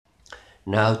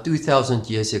Now, 2,000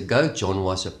 years ago, John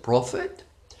was a prophet,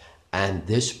 and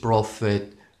this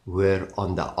prophet were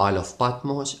on the Isle of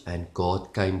Patmos, and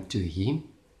God came to him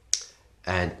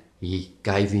and he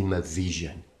gave him a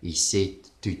vision. He said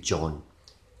to John,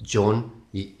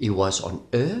 he was on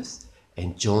earth,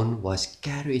 and John was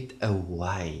carried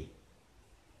away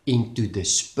into the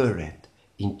spirit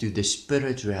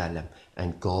realm,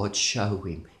 and God showed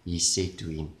him. He said to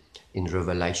him in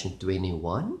Revelation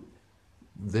 21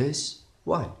 verse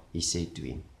 1, he said to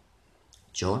him,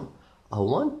 John, I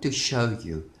want to show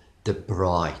you the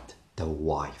bride, the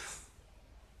wife,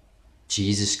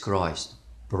 Jesus Christ,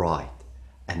 bride,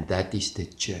 and that is the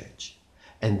church.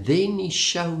 And then he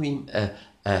showed him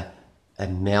a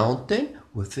mountain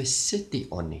with a city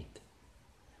on it.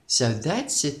 So that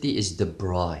city is the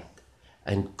bride.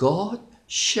 And God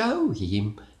showed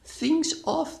him things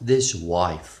of this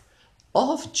wife,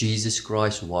 of Jesus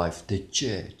Christ's wife, the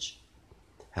church,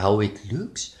 how it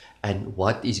looks and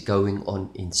what is going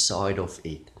on inside of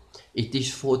it. It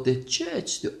is for the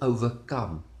church to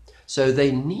overcome. So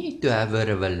they need to have a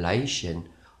revelation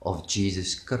of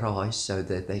Jesus Christ so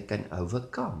that they can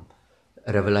overcome.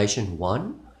 Revelation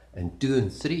 1 and 2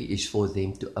 and 3 is for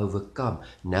them to overcome.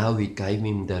 Now he gave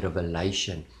him the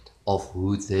revelation of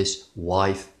who this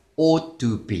wife ought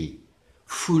to be,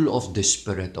 full of the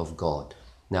Spirit of God.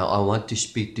 Now I want to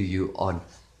speak to you on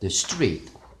the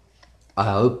street.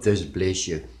 I hope this bless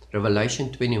you.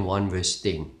 Revelation 21 verse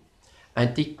 10.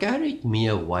 And he carried me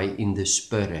away in the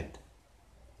Spirit,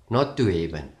 not to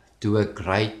heaven, to a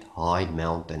great high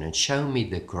mountain, and showed me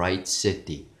the great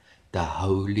city, the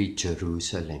holy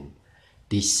Jerusalem,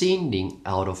 descending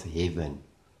out of heaven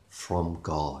from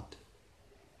God.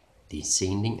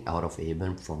 Descending out of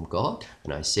heaven from God.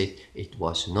 And I said it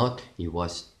was not, he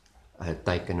was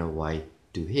taken away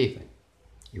to heaven.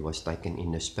 He was taken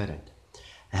in the Spirit.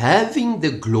 Having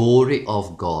the glory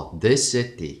of God, this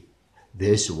city,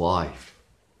 this wife,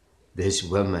 this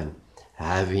woman,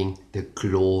 having the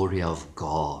glory of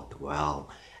God. Wow.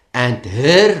 And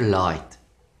her light,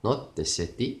 not the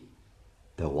city,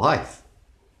 the wife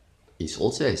is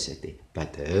also a city,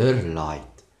 but her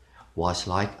light was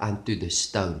like unto the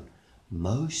stone,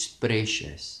 most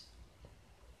precious.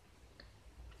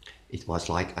 It was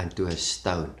like unto a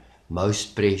stone,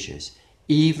 most precious,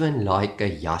 even like a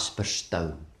jasper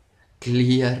stone,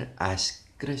 clear as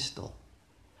crystal.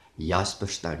 Jasper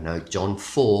stone. Now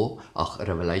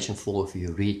Revelation 4, if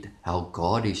you read how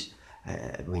God is,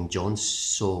 when John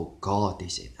saw God, he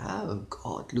said, oh,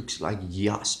 God looks like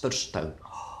jasper stone.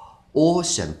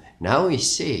 Awesome. Now he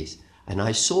says, and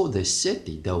I saw the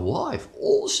city, the wife,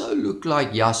 also look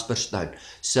like jasper stone.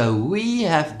 So we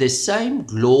have the same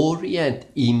glory and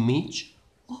image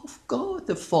of God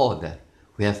the Father.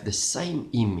 We have the same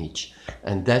image,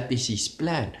 and that is his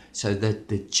plan, so that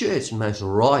the church must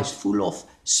rise full of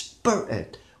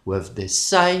Spirit with the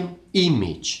same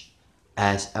image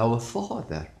as our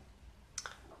Father.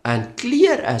 And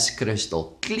clear as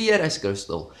crystal, clear as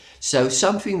crystal. So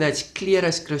something that's clear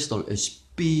as crystal is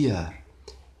pure,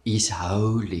 is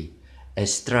holy,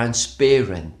 is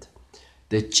transparent.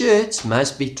 The church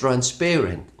must be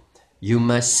transparent. You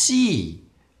must see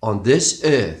on this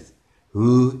earth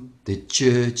who the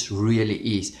church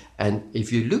really is. And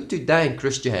if you look today in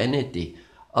Christianity,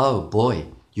 oh boy,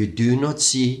 you do not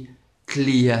see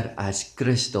clear as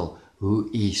crystal who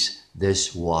is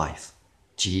this wife,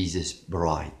 Jesus'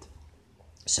 bride.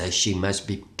 So she must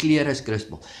be clear as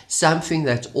crystal. Something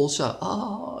that's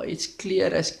also, it's clear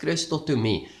as crystal to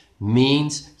me,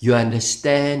 means you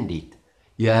understand it.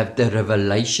 You have the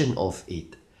revelation of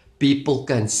it. People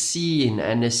can see and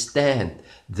understand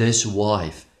this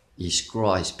wife is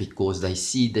Christ because they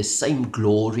see the same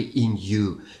glory in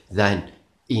you than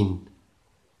in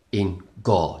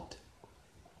God.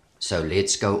 So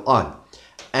let's go on.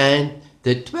 And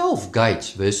the 12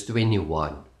 gates, verse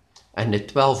 21, and the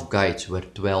 12 gates were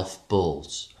 12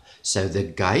 pearls. So the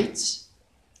gates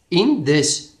in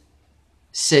this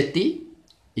city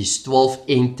is 12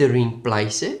 entering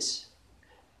places.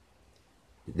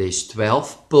 There's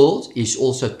 12 pearls, is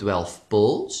also 12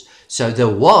 pearls. So the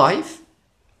wife,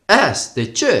 as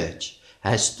the church,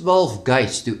 has 12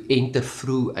 gates to enter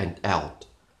through and out.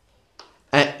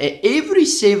 Every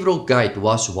several gate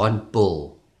was one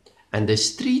pearl, and the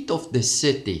street of the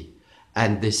city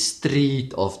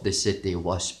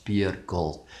was pure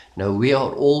gold. Now we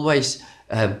are always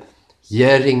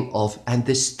hearing of, and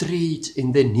the streets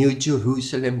in the New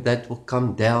Jerusalem that will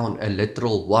come down, a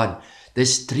literal one. The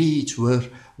streets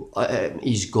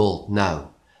is gold.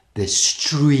 Now, the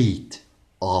street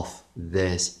of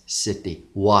this city,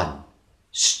 one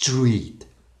street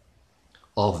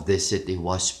of the city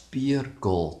was pure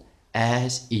gold,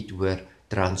 as it were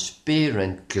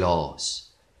transparent glass.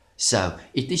 So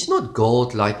it is not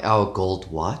gold like our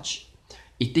gold watch.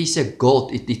 It is a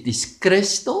gold, it is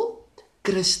crystal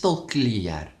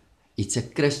clear. It's a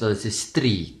crystal, it's a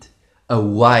street, a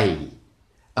way,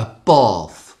 a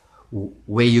path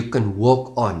where you can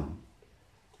walk on.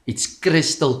 It's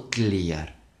crystal clear,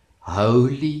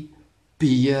 holy,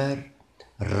 pure,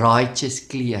 righteous,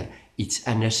 clear. It's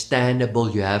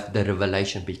understandable. You have the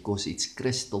revelation because it's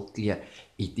crystal clear.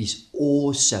 It is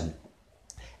awesome.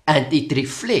 And it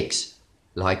reflects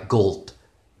like gold.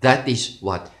 That is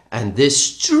what. And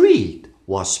this street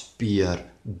was pure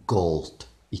gold.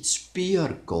 It's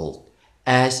pure gold,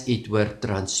 as it were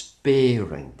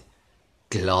transparent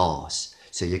glass.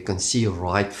 So you can see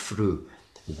right through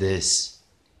this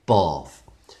path.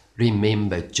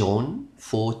 Remember, John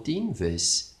 14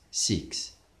 verse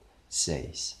 6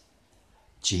 says,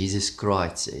 Jesus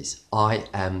Christ says, I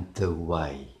am the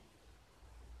way.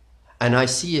 And I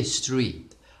see a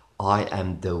street. I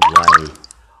am the way.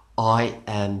 I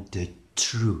am the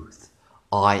truth.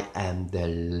 I am the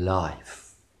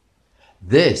life.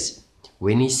 This,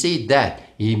 when he said that,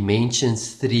 he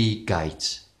mentions 3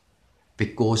 gates.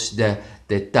 Because the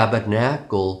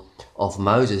tabernacle of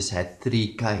Moses had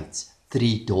 3 gates,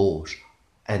 3 doors.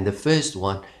 And the first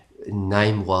one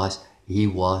name was, he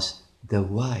was the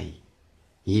way.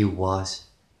 He was,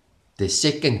 the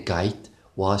second gate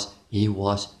was, he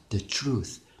was the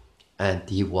truth. And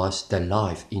he was the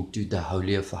life into the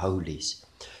Holy of Holies.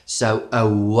 So a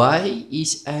way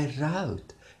is a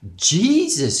road.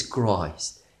 Jesus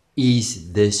Christ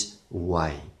is this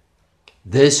way.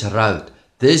 This road,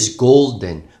 this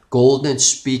golden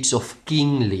speaks of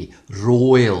kingly,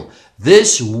 royal.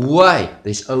 This way,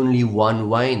 there's only one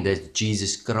way, and that's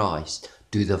Jesus Christ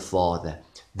to the Father.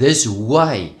 This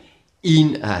way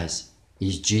in us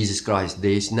is Jesus Christ.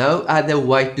 There's no other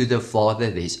way to the Father.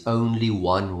 There's only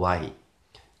one way.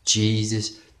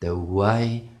 Jesus, the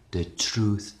way, the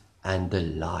truth, and the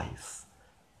life.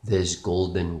 This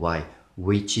golden way,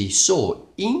 which he saw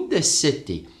in the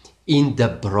city, in the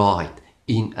bride,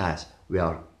 in us. We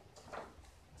are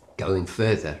going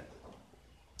further.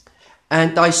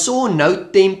 And I saw no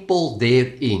temple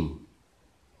therein.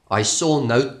 I saw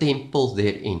no temple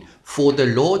therein. For the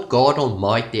Lord God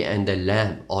Almighty and the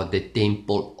Lamb are the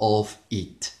temple of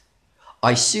it.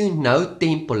 I saw no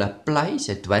temple, a place,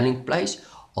 a dwelling place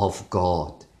of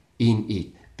God in it.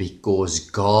 Because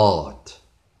God,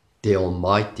 the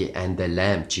Almighty and the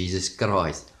Lamb, Jesus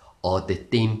Christ, are the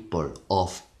temple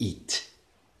of it.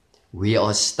 We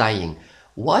are staying.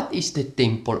 What is the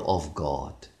temple of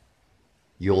God?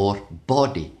 Your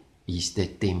body is the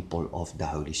temple of the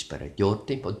Holy Spirit. Your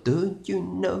temple, don't you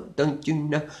know?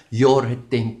 You're a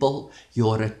temple.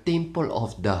 You're a temple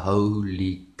of the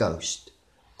Holy Ghost.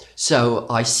 So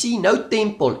I see no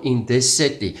temple in this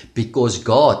city because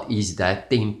God is that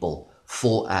temple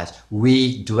for us.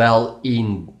 We dwell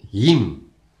in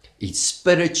Him. It's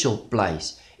spiritual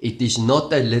place. It is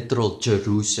not a literal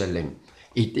Jerusalem.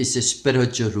 It is a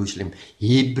spiritual Jerusalem.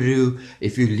 Hebrew,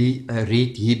 if you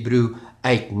read Hebrew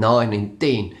 8, 9 and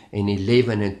 10 and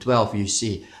 11 and 12, you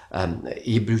see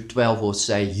Hebrew 12 will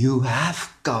say, you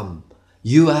have come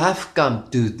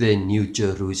to the New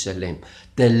Jerusalem,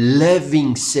 the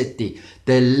living city,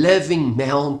 the living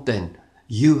mountain.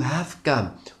 You have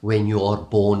come when you are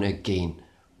born again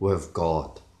with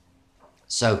God.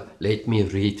 So let me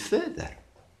read further.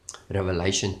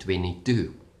 Revelation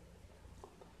 22,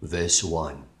 verse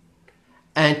 1.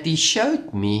 And he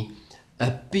showed me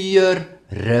a pure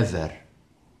river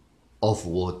of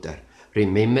water.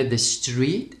 Remember the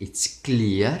street, it's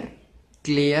clear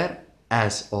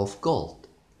as of gold,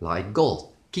 like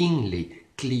gold, kingly,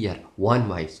 clear, one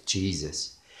way,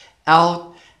 Jesus.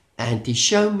 Out, and he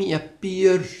showed me a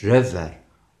pure river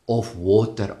of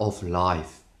water of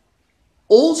life,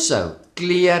 also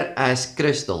clear as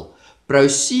crystal,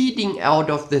 proceeding out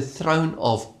of the throne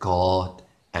of God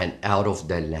and out of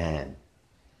the Lamb.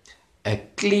 A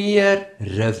clear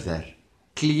river,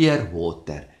 clear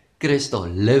water, crystal,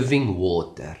 living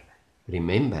water.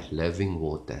 Remember, living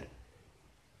water.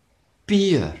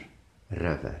 Pure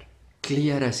river,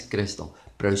 clear as crystal,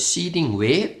 proceeding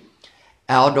where?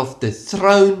 Out of the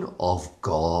throne of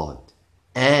God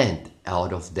and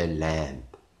out of the Lamb.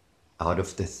 Out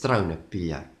of the throne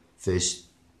appear. Verse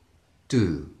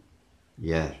 2.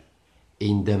 Here.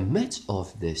 In the midst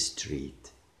of the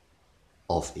street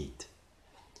of it.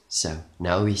 So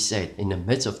now he said, in the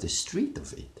midst of the street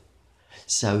of it.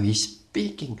 So he's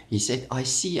speaking. He said, I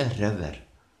see a river.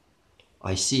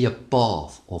 I see a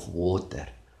path of water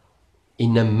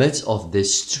in the midst of the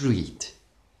street.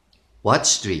 What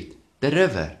street? The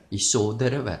river. He saw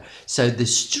the river. So the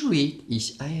street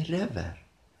is a river.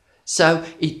 So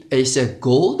it is a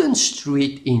golden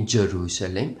street in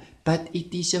Jerusalem, but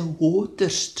it is a water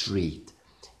street.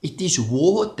 It is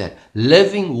water,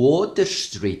 living water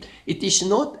street. It is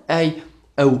not a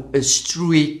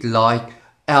street like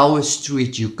our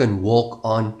street you can walk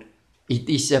on. It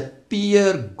is a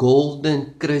pure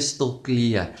golden crystal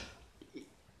clear.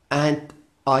 And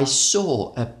I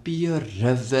saw a pure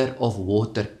river of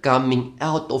water coming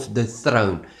out of the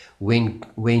throne when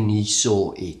he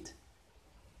saw it.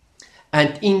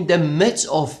 And in the midst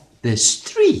of the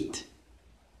street,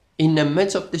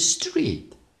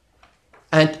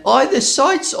 and either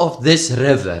sides of this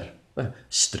river,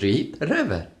 street,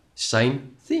 river,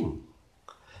 same thing,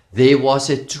 there was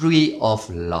a tree of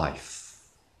life,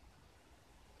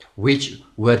 which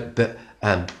were,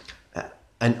 on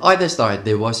either side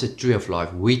there was a tree of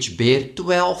life, which bare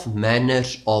 12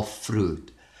 manners of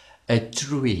fruit, a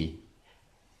tree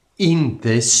in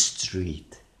this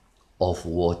street of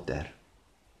water,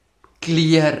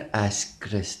 clear as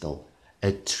crystal,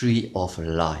 a tree of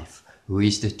life. Who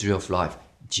is the tree of life?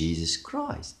 Jesus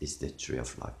Christ is the tree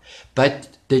of life.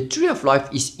 But the tree of life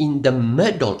is in the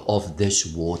middle of this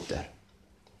water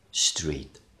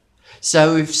street.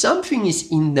 So if something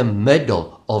is in the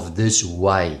middle of this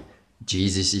way,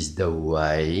 Jesus is the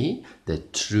way, the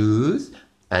truth,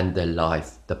 and the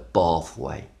life, the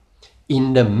pathway.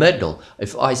 In the middle,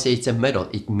 if I say it's a middle,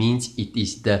 it means it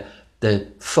is the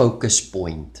focus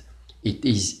point. It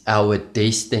is our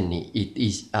destiny. It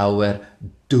is our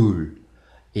doel.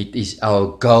 It is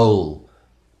our goal.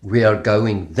 We are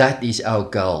going, that is our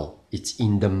goal. It's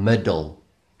in the middle.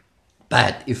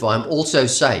 But if I'm also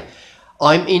say,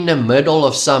 I'm in the middle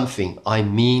of something, I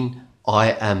mean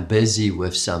I am busy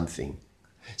with something.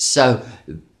 So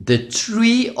the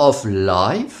tree of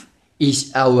life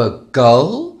is our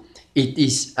goal. It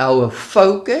is our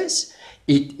focus.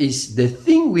 It is the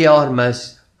thing we are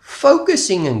most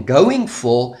focusing and going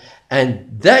for,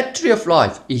 and that tree of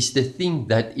life is the thing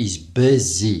that is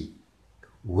busy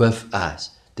with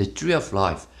us, the tree of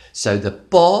life. So the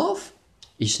path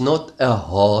is not a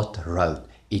hard road,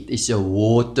 it is a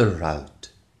water road.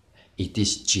 It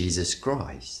is Jesus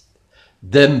Christ.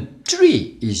 The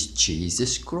tree is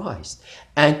Jesus Christ,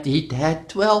 and it had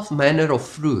 12 manner of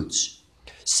fruits.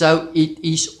 So it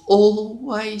is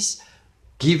always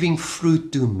giving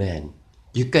fruit to man.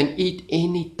 You can eat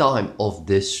any time of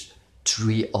this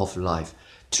tree of life.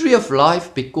 Tree of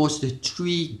life because the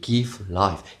tree gives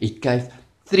life. It gave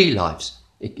 3 lives.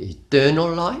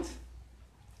 Eternal life,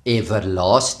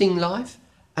 everlasting life,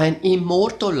 and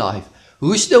immortal life.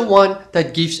 Who's the one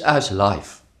that gives us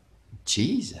life?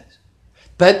 Jesus.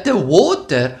 But the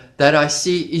water that I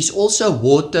see is also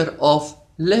water of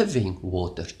living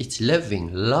water. It's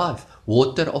living life,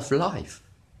 water of life.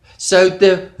 So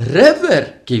the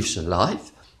river gives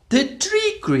life, the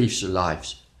tree gives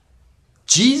life,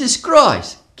 Jesus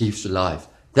Christ gives life.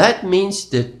 That means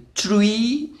the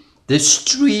tree, the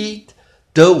street,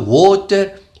 the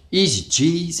water is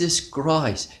Jesus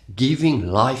Christ giving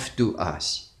life to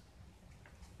us.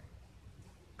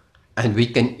 And we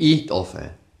can eat of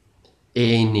it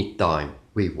anytime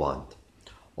we want.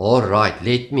 All right,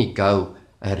 let me go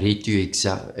and read you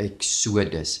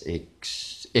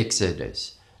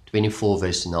Exodus 24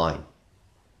 verse 9.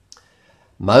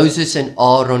 Moses and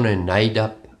Aaron and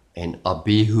Nadab and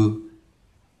Abihu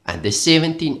and the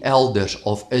 17 elders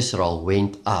of Israel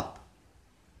went up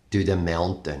to the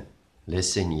mountain.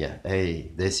 Listen here,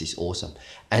 hey, this is awesome.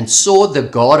 And saw the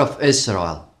God of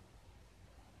Israel.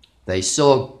 They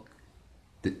saw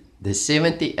the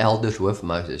 70 elders with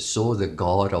Moses, saw the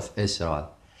God of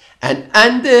Israel. And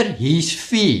under his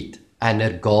feet, under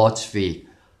God's feet,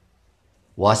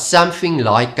 was something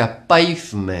like a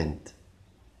pavement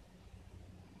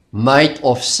made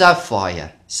of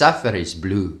sapphire. Sapphire is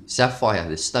blue. Sapphire,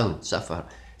 the stone,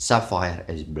 sapphire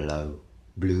is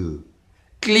blue.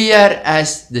 Clear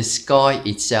as the sky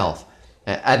itself.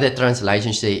 Other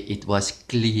translations say it was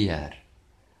clear.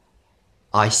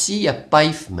 I see a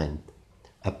pavement,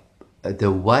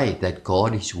 the way that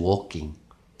God is walking.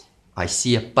 I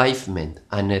see a pavement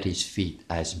under his feet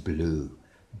as blue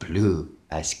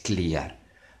as clear.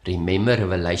 Remember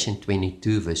Revelation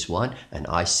 22 verse 1, and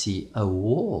I see a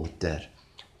water,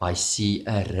 I see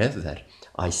a river,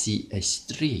 I see a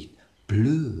street,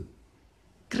 blue,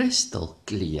 crystal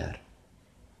clear,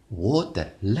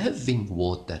 water, living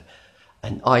water,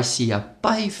 and I see a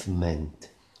pavement.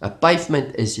 A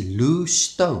pavement is loose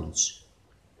stones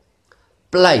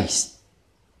placed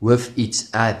with each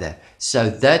other. So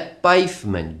that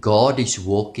pavement, God is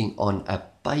walking on a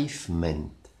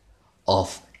pavement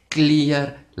of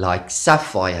clear like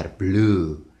sapphire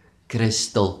blue,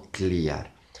 crystal clear.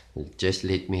 Just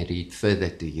let me read further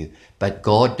to you. But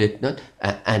God did not,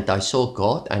 and I saw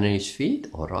God under his feet,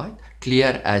 all right,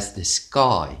 clear as the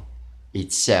sky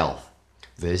itself.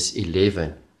 Verse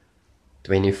 11,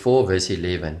 24, verse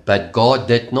 11. But God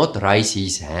did not raise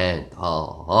his hand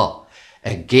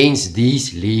against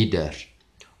these leaders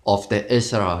of the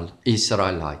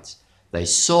Israelites. They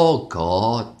saw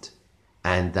God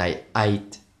and they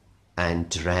ate and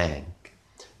drank.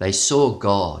 They saw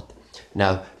God.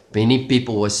 Now, many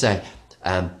people will say,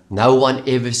 no one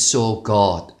ever saw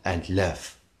God and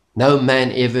live. No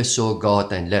man ever saw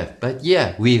God and live. But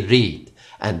yeah, we read,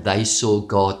 and they saw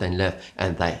God and live,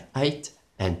 and they ate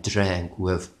and drank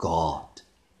with God.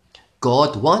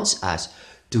 God wants us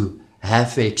to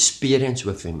have an experience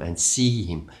with him and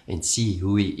see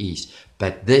who he is.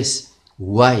 But this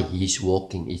way he's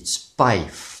walking, it's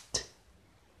paved.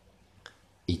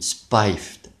 It's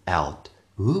paved out.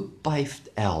 Who paved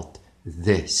out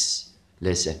this?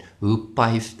 Listen, who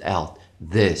paved out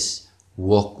this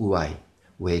walkway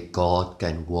where God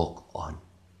can walk on?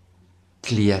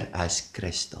 Clear as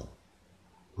crystal.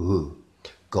 Who?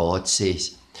 God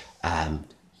says,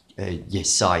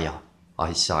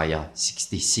 Isaiah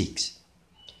 66,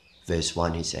 verse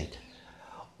 1, he said,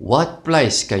 what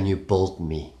place can you build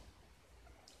me?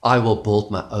 I will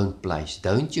build my own place.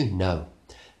 Don't you know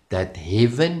that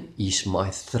heaven is my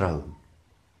throne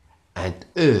and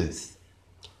earth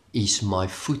is my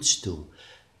footstool?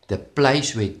 The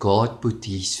place where God put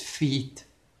his feet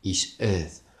is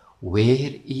earth.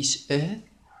 Where is earth?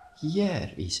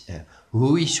 Here is earth.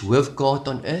 Who is with God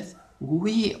on earth?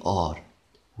 We are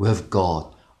with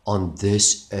God on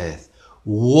this earth,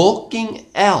 walking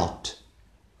out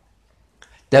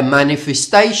the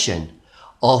manifestation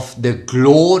of the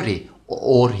glory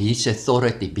or his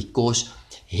authority, because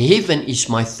heaven is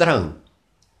my throne.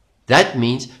 That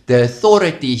means the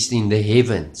authority is in the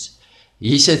heavens.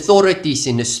 His authority is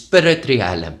in the spirit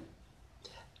realm.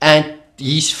 And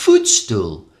his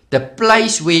footstool, the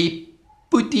place where he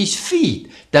put his feet,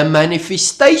 the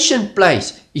manifestation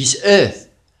place is earth.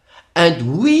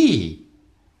 And we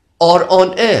are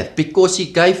on earth because he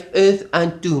gave earth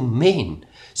unto men.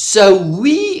 So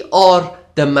we are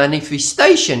the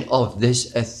manifestation of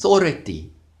this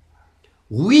authority.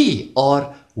 We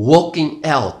are walking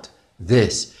out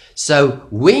this. So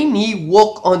when he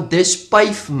walk on this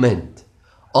pavement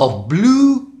of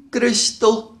blue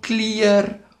crystal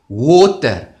clear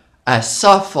water as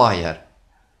sapphire,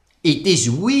 it is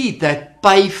we that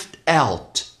paved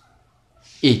out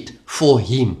it for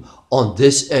him on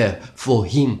this earth, for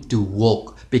him to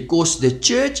walk, because the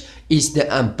church is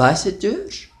the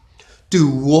ambassadors to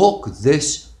walk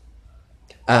this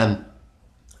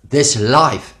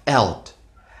life out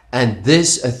and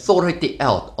this authority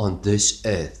out on this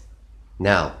earth.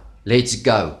 Now let's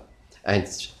go, and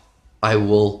I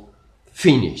will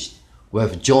finish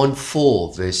with John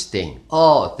 4 verse 10.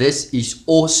 Oh, this is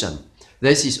awesome.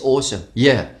 This is awesome.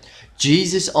 Yeah,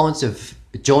 Jesus answered,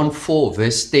 John 4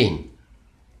 verse 10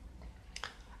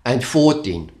 and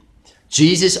 14.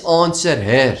 Jesus answered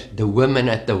her, the woman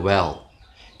at the well,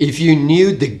 if you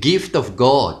knew the gift of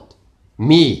God,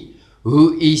 me,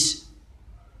 who it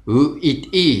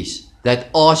is that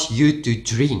asks you to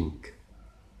drink.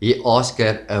 He asked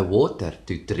her a water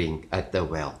to drink at the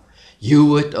well. You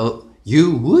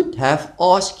would have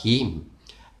asked him,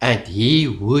 and he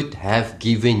would have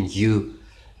given you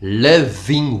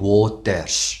living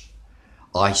waters.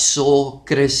 I saw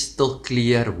crystal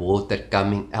clear water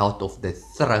coming out of the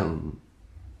throne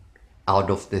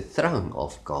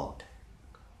of God.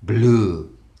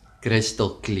 Blue, crystal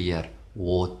clear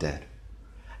water.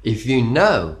 If you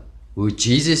know who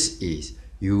Jesus is,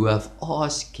 you have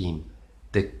asked him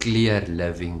the clear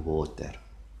living water.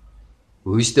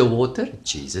 Who's the water?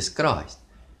 Jesus Christ.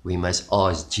 We must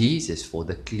ask Jesus for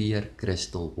the clear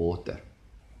crystal water.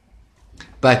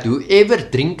 But whoever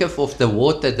drinketh of the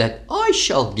water that I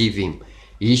shall give him,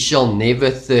 he shall never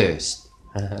thirst.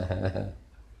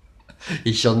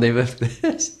 He shall never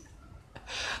thirst.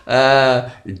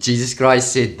 Jesus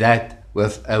Christ said that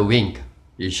with a wink.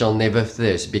 You shall never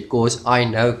thirst, because I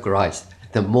know Christ.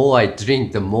 The more I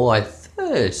drink, the more I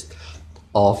thirst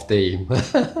after him.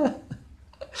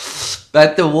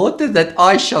 But the water that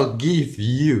I shall give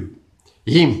you,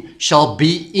 him shall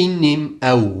be in him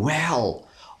a well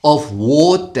of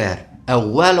water,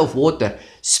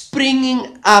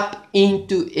 springing up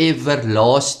into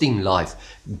everlasting life.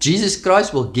 Jesus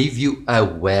Christ will give you a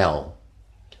well,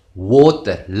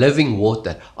 water, living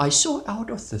water. I saw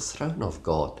out of the throne of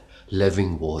God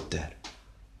living water.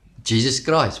 Jesus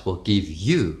Christ will give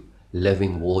you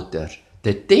living water.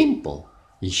 The temple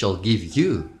He shall give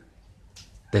you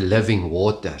the living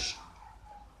waters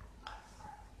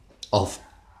of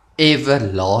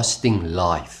everlasting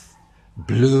life,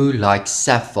 blue like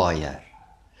sapphire.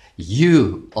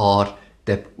 You are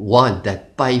the one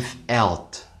that paved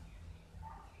out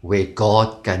where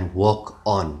God can walk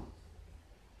on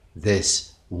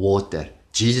this water.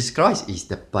 Jesus Christ is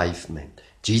the pavement.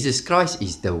 Jesus Christ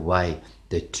is the way,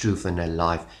 the truth, and the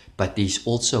life. But He's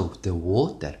also the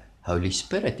water. Holy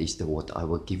Spirit is the water. I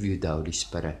will give you the Holy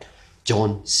Spirit.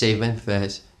 John 7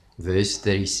 verse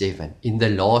 37. In the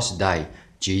last day,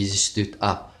 Jesus stood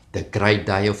up, the great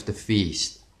day of the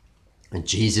feast. And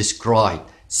Jesus cried,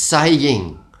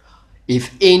 saying,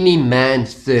 if any man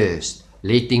thirst,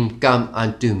 let him come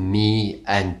unto me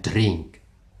and drink.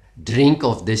 Drink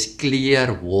of this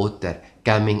clear water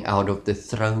coming out of the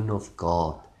throne of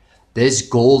God. This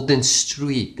golden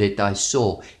street that I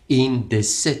saw in the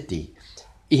city,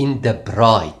 in the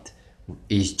bride,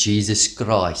 is Jesus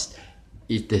Christ.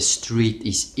 The street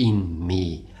is in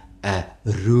me, a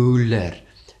ruler,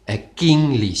 a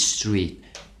kingly street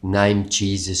named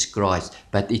Jesus Christ.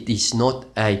 But it is not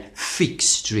a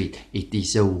fixed street, it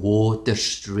is a water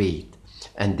street.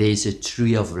 And there's a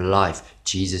tree of life,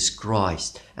 Jesus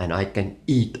Christ, and I can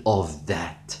eat of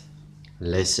that.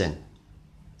 Listen,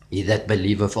 he that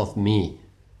believeth of me,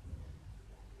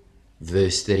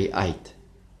 verse 38,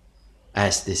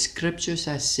 as the scriptures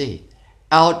have said,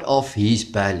 out of his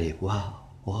belly, wow,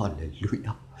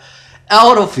 hallelujah,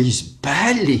 out of his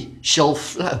belly shall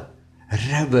flow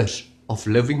rivers of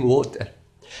living water.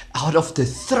 Out of the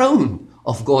throne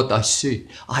of God I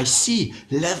see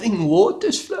living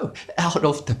waters flow out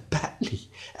of the belly,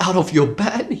 out of your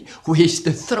belly. Where is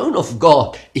the throne of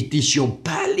God? It is your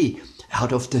belly.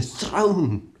 Out of the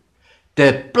throne,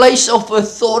 the place of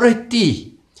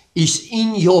authority is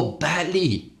in your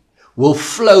belly, will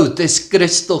flow this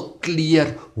crystal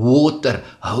clear water,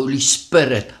 Holy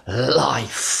Spirit,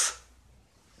 life.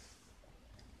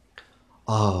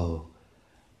 Oh,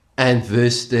 and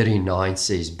verse 39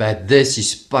 says, but this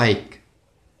is spake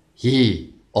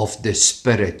he of the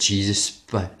Spirit. Jesus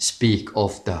speak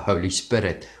of the Holy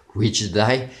Spirit, which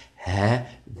they have,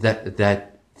 that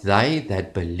they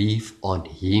that believe on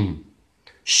him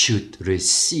should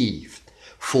receive.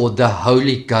 For the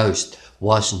Holy Ghost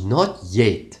was not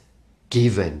yet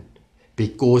given,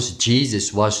 because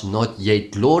Jesus was not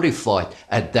yet glorified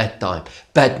at that time.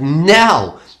 But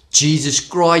now Jesus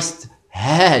Christ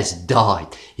has died.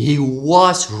 He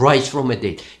was raised from the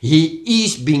dead.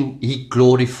 He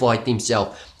glorified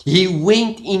himself. He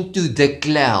went into the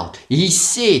cloud. He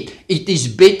said, it is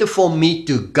better for me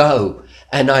to go,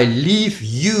 and I leave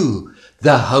you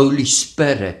the Holy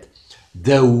Spirit,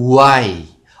 the way.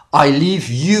 I leave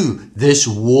you this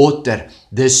water,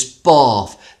 this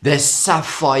path, this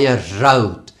sapphire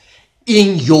road.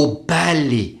 In your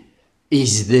belly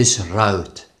is this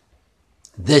road.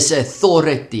 This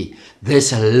authority,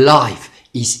 this life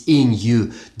is in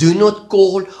you. Do not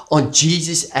call on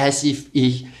Jesus as if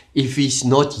he's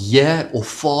not here or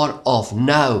far off.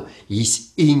 No,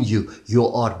 he's in you. You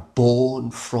are born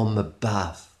from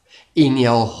above. In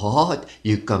your heart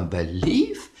you can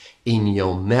believe, in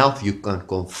your mouth you can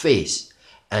confess,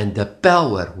 and the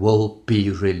power will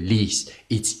be released.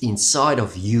 It's inside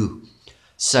of you.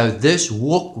 So this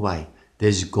walkway,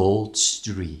 this gold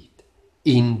street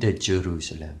in the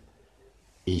Jerusalem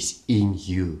is in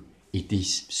you. It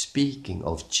is speaking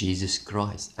of Jesus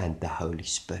Christ and the Holy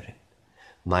Spirit.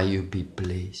 May you be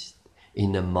blessed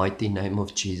in the mighty name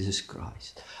of Jesus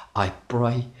Christ. I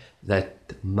pray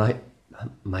that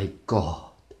may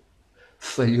God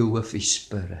fill you with his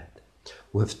Spirit,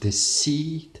 with the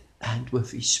seed and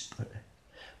with his Spirit.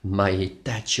 May it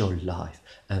touch your life,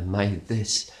 and may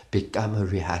this become a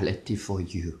reality for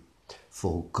you.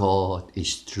 For God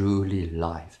is truly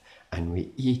life, and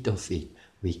we eat of it,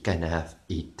 we can have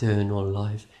eternal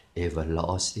life,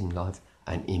 everlasting life,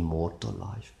 and immortal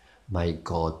life. May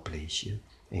God bless you.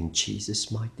 In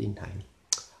Jesus' mighty name,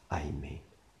 amen.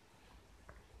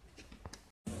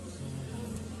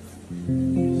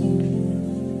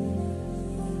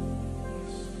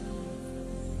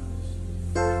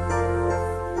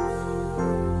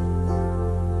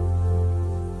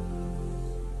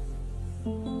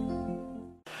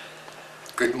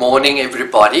 Good morning,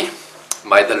 everybody.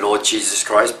 May the Lord Jesus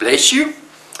Christ bless you.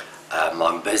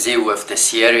 I'm busy with the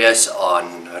series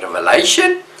on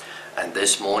Revelation, and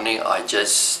this morning I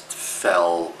just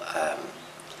felt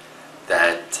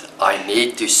that I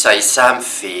need to say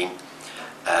something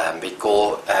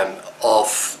because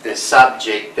of the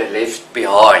subject, the left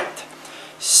behind.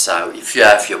 So if you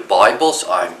have your Bibles,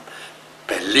 I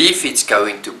believe it's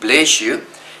going to bless you.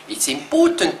 It's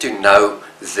important to know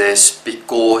this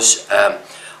because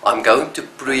I'm going to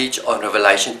preach on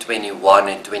Revelation 21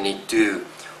 and 22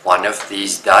 one of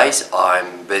these days.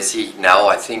 I'm busy now,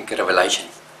 I think, Revelation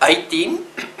 18.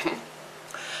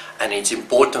 And it's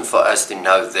important for us to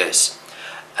know this.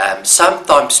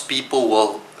 Sometimes people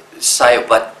will say,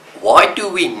 but why do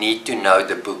we need to know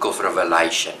the book of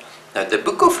Revelation? Now, the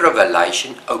book of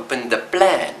Revelation opened the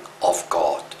plan of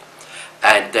God.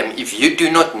 And if you do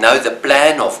not know the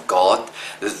plan of God,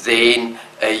 then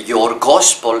your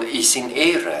gospel is in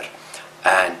error.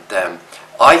 And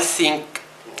I think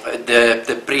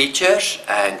the preachers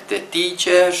and the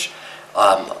teachers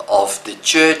of the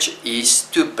church is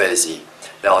too busy.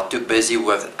 They are too busy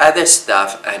with other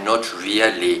stuff and not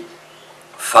really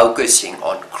focusing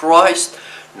on Christ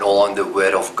nor on the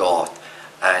Word of God.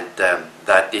 And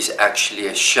that is actually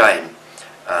a shame.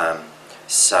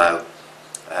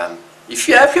 If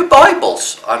you have your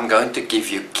Bibles, I'm going to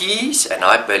give you keys, and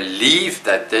I believe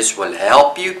that this will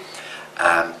help you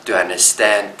to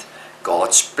understand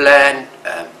God's plan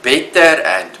better.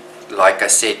 And like I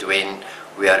said, when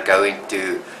we are going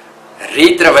to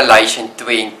read Revelation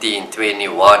 20 and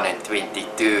 21 and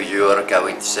 22, you are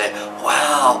going to say,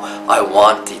 wow, I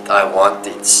want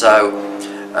it. So,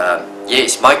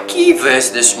 yes, my key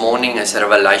verse this morning is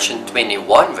Revelation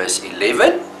 21 verse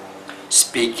 11,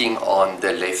 speaking on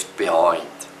the left behind.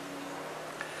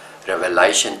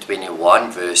 Revelation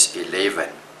 21 verse 11.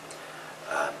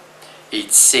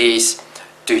 It says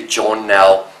to John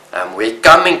now, we're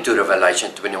coming to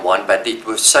Revelation 21, but it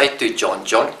will say to John,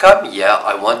 John, come here,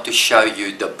 I want to show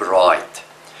you the bride.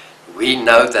 We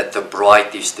know that the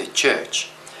bride is the church.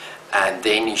 And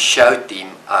then he showed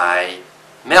him a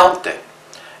mountain.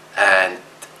 And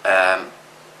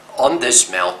on this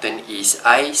mountain is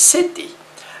a city.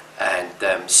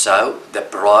 And so the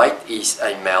bride is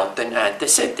a mountain and a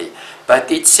city.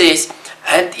 But it says,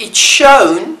 and it's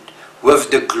shone with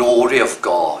the glory of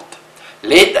God.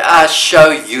 Let us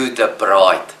show you the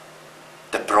bride,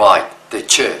 the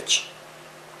church.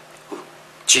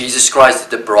 Jesus Christ is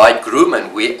the bridegroom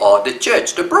and we are the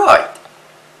church, the bride.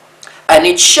 And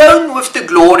it shone with the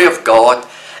glory of God,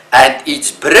 and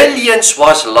its brilliance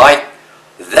was like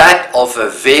that of a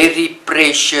very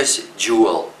precious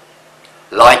jewel,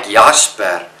 like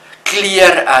jasper,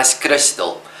 clear as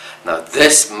crystal. Now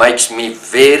this makes me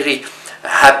very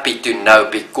happy to know,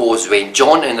 because when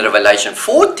John in Revelation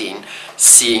 14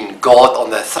 seeing God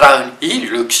on the throne, he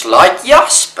looks like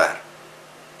jasper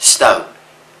stone,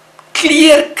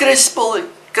 clear crystal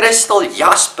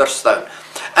jasper stone.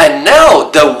 And now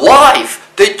the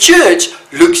wife, the church,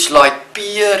 looks like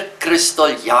pure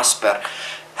crystal jasper,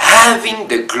 having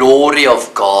the glory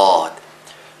of God.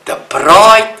 The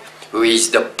bride, who is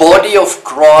the body of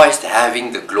Christ,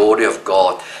 having the glory of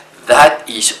God. That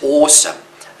is awesome.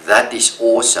 That is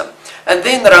awesome. And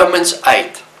then Romans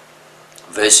 8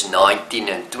 verse 19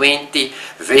 and 20,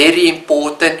 very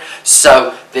important.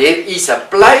 So there is a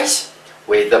place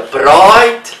where the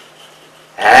bride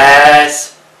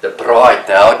has,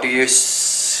 how do you,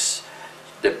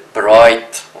 the bride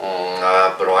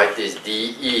is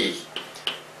D-E,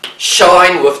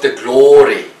 shine with the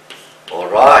glory.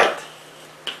 Alright.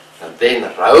 And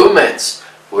then Romans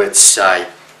would say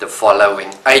the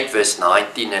following, 8 verse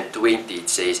 19 and 20, it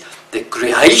says, the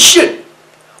creation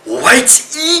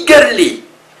waits eagerly,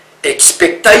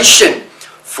 expectation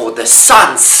for the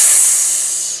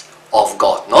sons of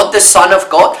God. Not the Son of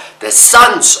God, the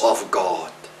sons of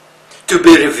God to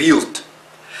be revealed.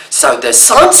 So the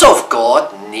sons of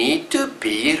God need to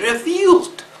be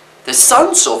revealed. The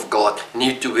sons of God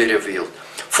need to be revealed.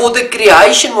 For the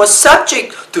creation was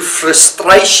subject to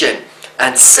frustration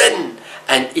and sin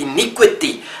and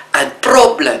iniquity and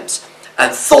problems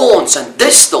and thorns and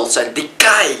thistles and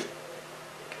decay.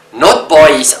 Not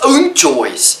by his own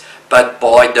choice, but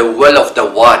by the will of the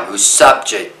one who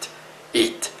subject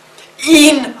it.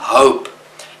 In hope.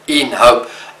 In hope.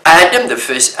 Adam, the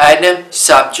first Adam,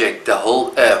 subject the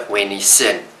whole earth when he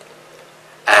sinned.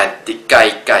 And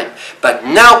decay came. But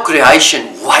now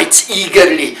creation waits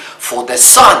eagerly for the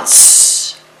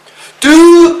sons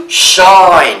to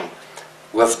shine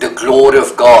with the glory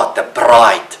of God, the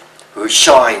bride who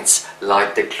shines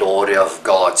like the glory of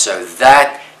God. So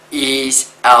that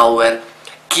is our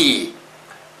key.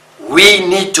 We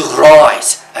need to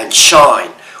rise and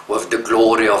shine with the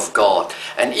glory of God.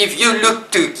 And if you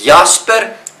look to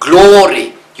jasper,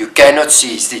 glory, you cannot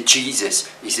see, is it Jesus?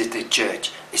 Is it the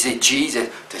church? Is it Jesus?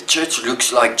 The church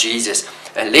looks like Jesus.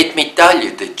 And let me tell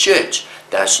you, the church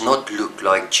does not look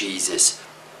like Jesus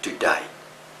today.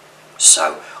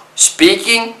 So,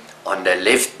 speaking on the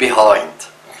left behind,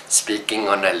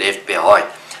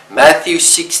 Matthew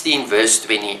 16 verse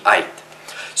 28.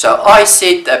 So I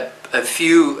said a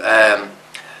few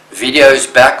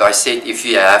videos back, I said if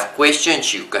you have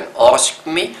questions you can ask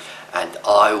me and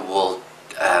I will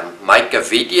make a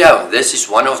video. This is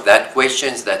one of that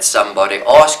questions that somebody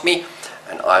asked me,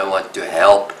 and I want to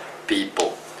help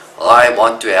people. I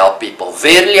want to help people.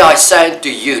 Verily I say unto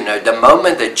you, now the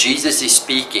moment that Jesus is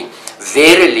speaking,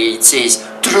 verily it says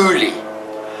truly.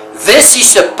 This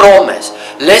is a promise.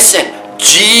 Listen,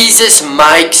 Jesus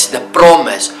makes the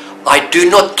promise. I do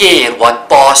not care what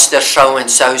Pastor so and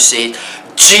so said.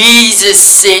 Jesus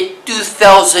said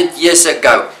 2,000 years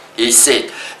ago, he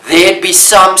said, there be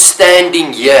some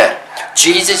standing here.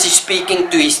 Jesus is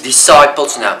speaking to his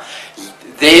disciples now.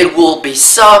 There will be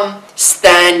some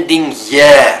standing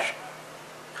here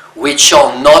which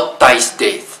shall not taste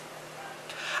death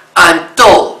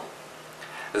until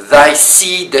they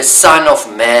see the Son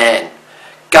of Man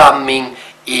coming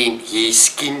in his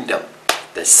kingdom.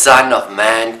 The Son of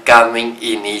Man coming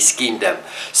in his kingdom.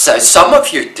 So some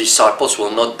of you disciples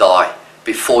will not die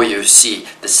before you see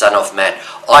the Son of Man.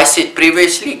 I said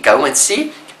previously, go and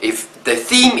see. If the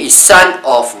theme is Son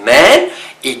of Man,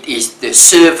 it is the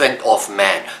servant of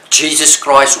man. Jesus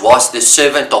Christ was the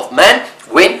servant of man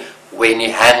when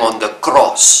he hung on the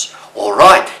cross.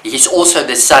 Alright, he's also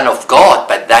the Son of God,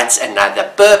 but that's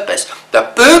another purpose.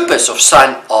 The purpose of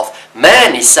Son of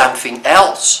Man is something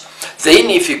else. Then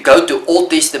if you go to Old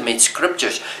Testament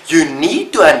scriptures, you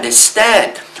need to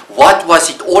understand what was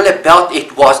it all about.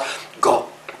 It was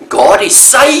God is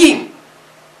saying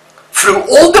through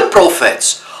all the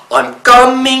prophets, I'm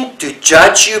coming to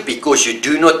judge you because you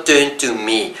do not turn to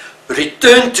me.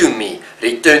 Return to me.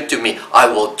 Return to me. I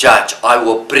will judge. I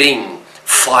will bring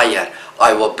fire.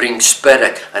 I will bring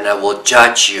spirit and I will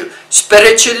judge you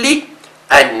spiritually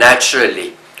and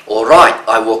naturally. Alright,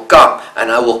 I will come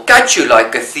and I will catch you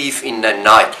like a thief in the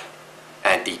night.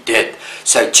 And he did.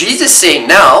 So Jesus saying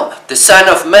now, the Son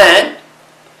of Man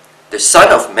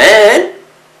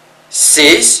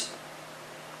says,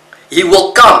 he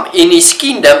will come in his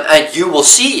kingdom and you will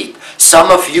see it. Some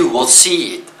of you will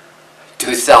see it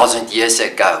 2,000 years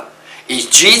ago. Is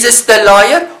Jesus the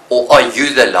liar or are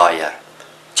you the liar?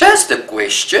 Just a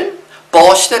question.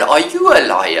 Pastor, are you a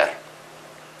liar?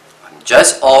 I'm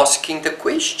just asking the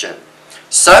question.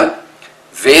 So,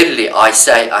 verily I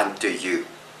say unto you.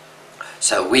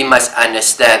 So we must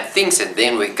understand things, and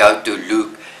then we go to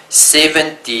Luke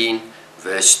 17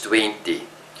 verse 20.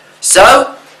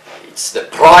 So, it's the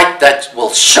bright that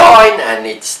will shine and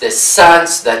it's the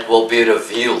sons that will be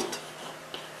revealed.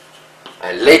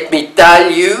 And let me tell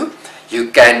you,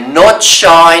 you cannot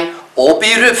shine or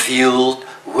be revealed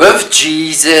with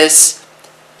Jesus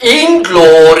in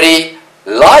glory,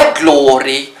 like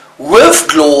glory, with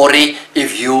glory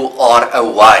if you are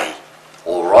away.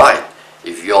 Alright,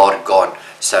 if you are gone.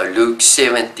 So Luke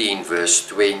 17 verse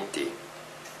 20.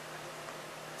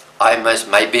 I must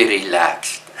maybe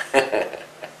relax.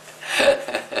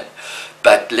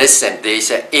 But listen,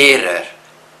 there's an error.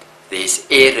 There's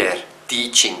error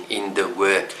teaching in the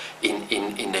word,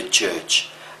 in the church.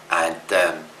 And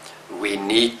we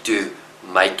need to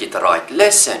make it right.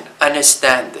 Listen,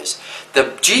 understand this.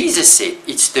 Jesus said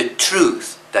it's the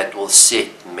truth that will set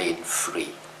men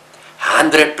free.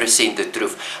 100% the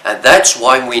truth. And that's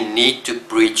why we need to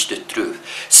preach the truth.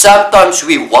 Sometimes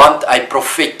we want a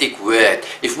prophetic word.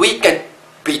 If we can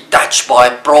be touched by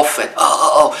a prophet,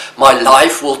 my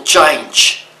life will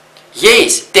change.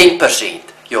 Yes, 10%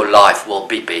 your life will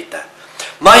be better.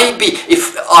 Maybe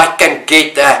if I can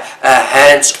get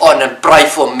hands on and pray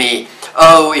for me.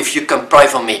 Oh, if you can pray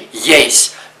for me.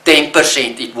 Yes,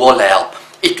 10% it will help.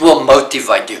 It will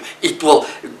motivate you. It will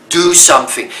do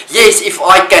something. Yes, if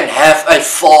I can have a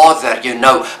father,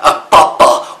 a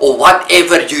papa, or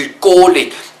whatever you call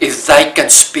it, if they can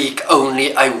speak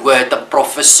only a word and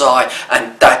prophesy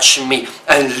and touch me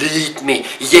and lead me.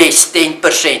 Yes,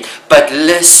 10%. But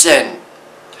listen,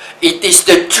 it is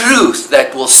the truth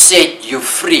that will set you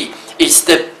free. It's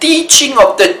the teaching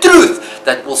of the truth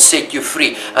that will set you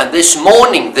free. And this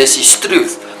morning, this is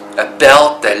truth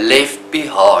about the left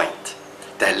behind.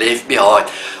 The left behind.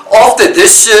 After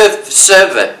this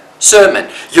sermon,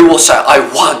 you will say, I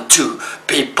want to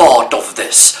be part of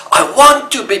this. I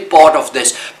want to be part of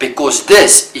this because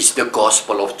this is the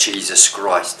gospel of Jesus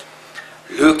Christ.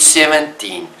 Luke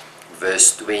 17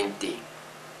 verse 20.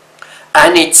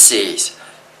 And it says,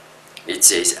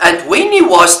 and when he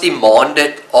was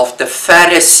demanded of the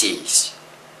Pharisees,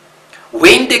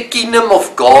 when the kingdom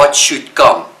of God should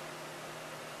come.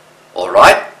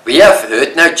 Alright, we have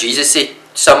heard now, Jesus said,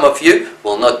 some of you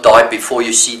will not die before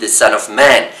you see the Son of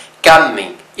Man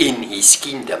coming in his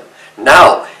kingdom.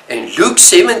 Now, in Luke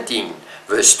 17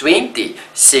 verse 20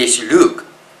 says Luke,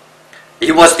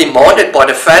 He was demanded by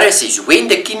the Pharisees, when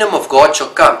the kingdom of God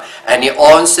shall come. And he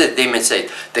answered them and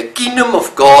said, the kingdom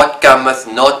of God cometh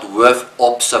not with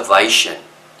observation.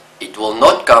 It will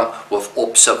not come with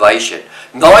observation.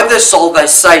 Neither shall they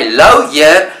say, lo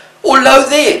here or lo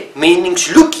there. Meaning,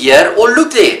 look here or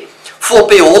look there. For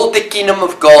behold, the kingdom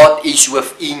of God is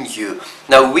within you.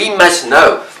 Now we must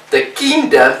know, the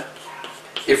kingdom,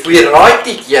 if we write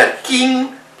it here,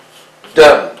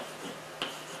 kingdom.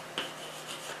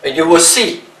 And you will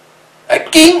see, a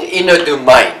king in a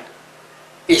domain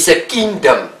is a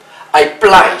kingdom, a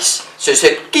place. So it's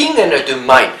a king in a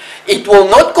domain. It will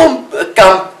not come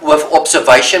with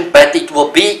observation, but it will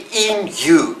be in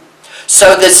you.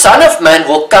 So the Son of Man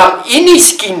will come in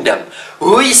his kingdom.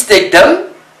 Who is the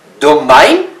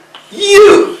domain?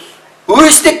 You. Who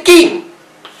is the king?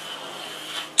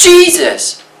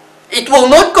 Jesus. It will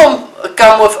not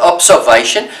come with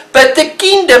observation, but the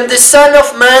kingdom, the Son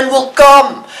of Man will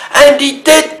come. And he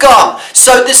did come.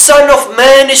 So the Son of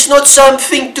Man is not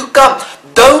something to come.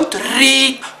 Don't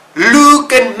read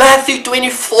Luke and Matthew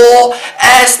 24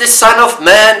 as the Son of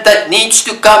Man that needs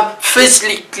to come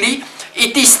physically.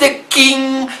 It is the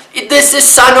King, it is the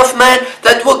Son of Man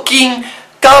that will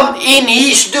come in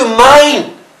his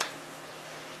domain.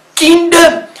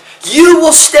 Kingdom. You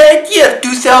will stand here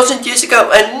 2,000 years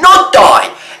ago and not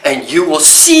die. And you will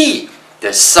see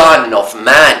the Son of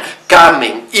Man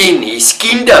coming in his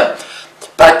kingdom.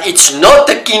 But it's not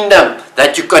a kingdom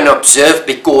that you can observe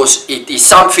because it is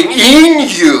something in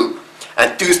you.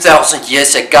 And 2,000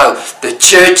 years ago, the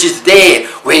church is there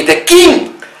where the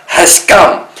king has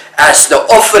come as the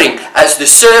offering, as the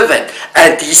servant,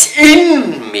 and he's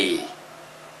in me.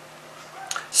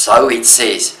 So it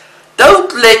says,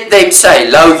 don't let them say,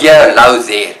 lo here, lo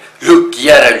there, look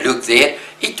here and look there.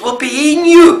 It will be in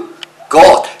you.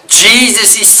 God,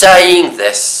 Jesus is saying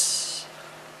this.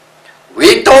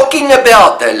 We're talking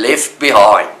about the left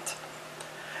behind.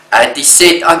 And he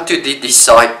said unto the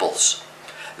disciples,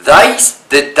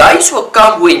 the days will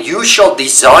come when you shall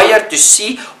desire to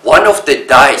see one of the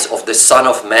days of the Son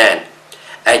of Man,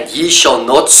 and ye shall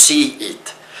not see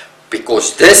it.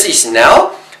 Because this is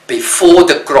now before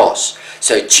the cross.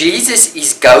 So Jesus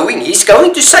is he's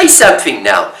going to say something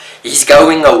now. He's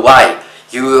going away.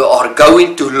 You are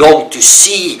going to long to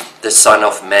see the Son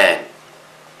of Man.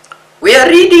 We are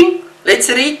reading. Let's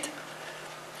read.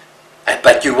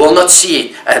 But you will not see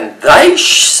it. And they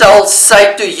shall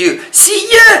say to you, see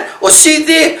here or see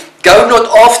there. Go not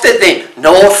after them,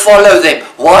 nor follow them.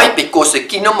 Why? Because the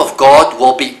kingdom of God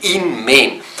will be in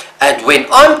men. And when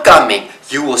I'm coming,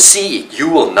 you will see it. You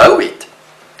will know it.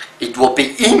 It will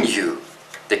be in you,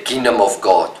 the kingdom of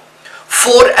God.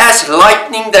 For as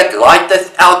lightning that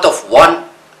lighteth out of one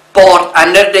part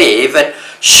under the heaven,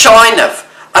 shineth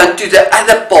unto the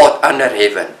other part under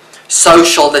heaven, so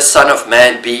shall the Son of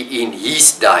Man be in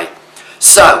his day.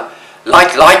 So,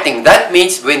 like lightning, that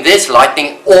means when there's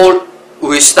lightning, all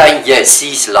who is staying here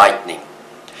sees lightning.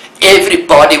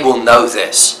 Everybody will know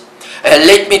this. And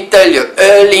let me tell you,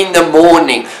 early in the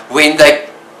morning, when they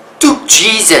took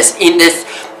Jesus in the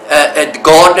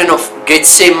Garden of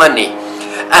Gethsemane,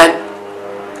 and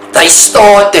they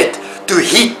started to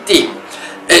hit him,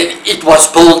 it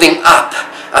was building up,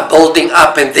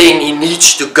 and then he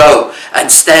needs to go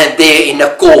and stand there in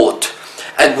a court,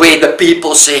 and where the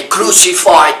people say,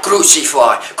 crucify,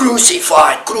 crucify,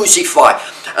 crucify, crucify,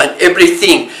 and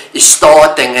everything is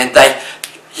starting, and they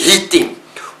hit him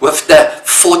with the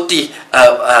 40,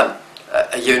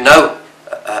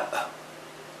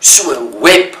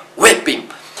 whip him,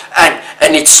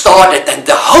 and it started, and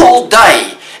the whole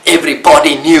day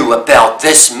everybody knew about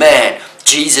this man,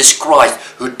 Jesus Christ,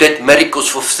 who did miracles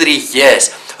for 3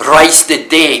 years, raised the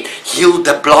dead, healed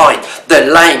the blind, the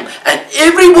lame, and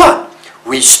everyone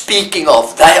we're speaking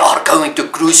of, they are going to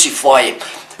crucify him.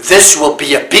 This will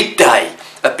be a big day,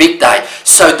 a big day.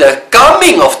 So the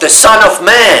coming of the Son of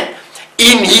Man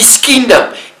in his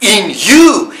kingdom, in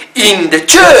you, in the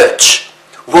church,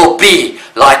 will be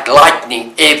like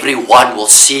lightning. Everyone will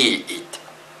see it.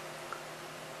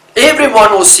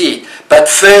 Everyone will see it. But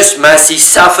first must he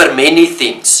suffer many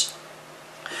things.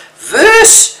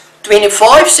 Verse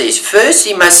 25 says, first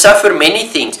he must suffer many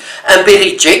things and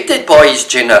be rejected by his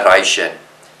generation.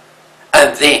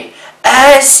 And then,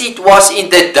 as it was in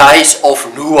the days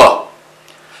of Noah,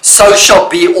 so shall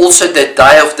be also the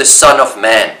day of the Son of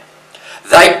Man.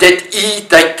 They did eat,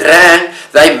 they drank,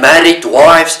 they married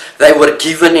wives, they were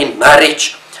given in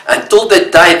marriage, until the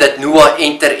day that Noah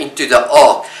entered into the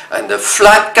ark, and the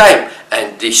flood came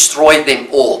and destroyed them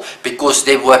all, because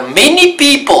there were many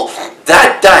people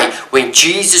that day when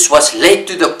Jesus was led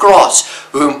to the cross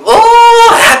whom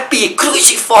all happy,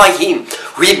 crucify him.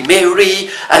 We marry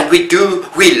and we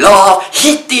love,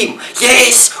 hit him.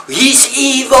 Yes, he's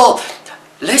evil.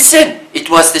 Listen, it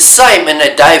was the same in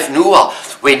the day of Noah.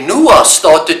 When Noah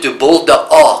started to build the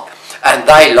ark and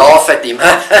they laugh at him.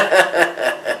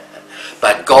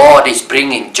 But God is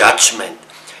bringing judgment.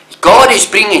 God is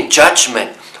bringing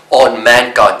judgment on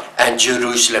mankind and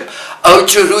Jerusalem. Oh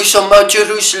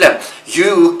Jerusalem,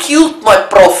 you killed my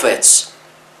prophets.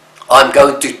 I'm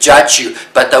going to judge you,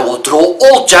 but I will draw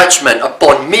all judgment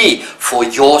upon me for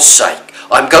your sake.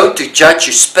 I'm going to judge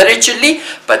you spiritually,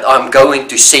 but I'm going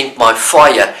to send my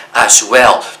fire as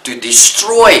well to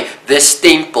destroy this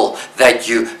temple that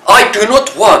I do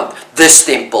not want this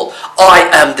temple. I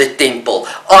am the temple.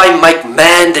 I make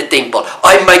man the temple.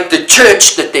 I make the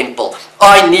church the temple.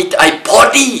 I need a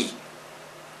body.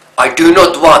 I do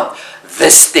not want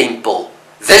this temple.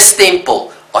 This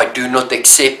temple, I do not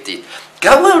accept it.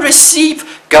 Go and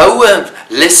receive, go and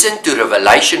listen to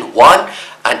Revelation 1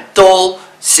 until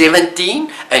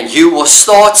 17, and you will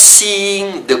start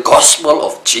seeing the gospel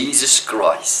of Jesus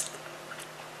Christ.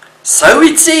 So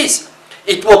it says,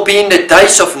 it will be in the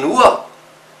days of Noah.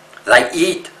 They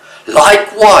eat.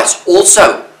 Likewise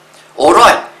also,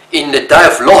 alright, in the day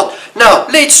of Lot. Now,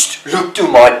 let's look to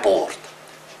my board.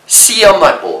 See on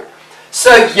my board.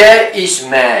 So here is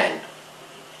man.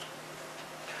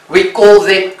 We call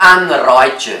them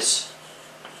unrighteous.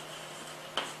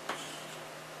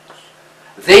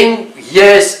 Then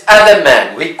here's other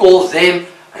man. We call them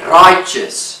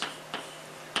righteous.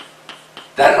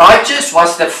 The righteous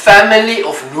was the family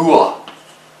of Noah.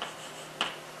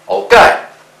 Okay.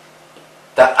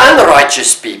 The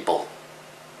unrighteous people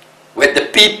were the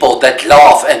people that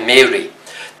laugh and marry.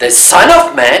 The Son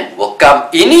of Man will come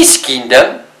in his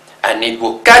kingdom and it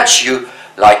will catch you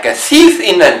like a thief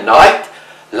in the night,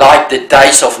 like the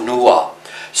days of Noah.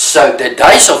 So the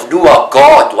days of Noah,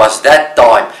 God was that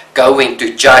time going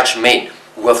to judge men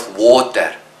with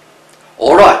water.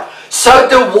 Alright, so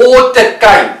the water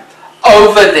came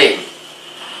over them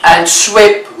and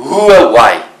swept who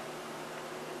away?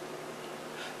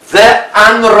 The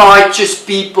unrighteous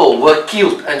people were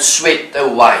killed and swept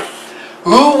away.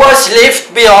 Who was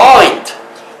left behind?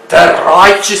 The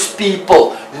righteous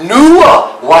people.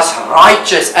 Noah was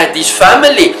righteous and his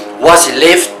family was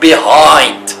left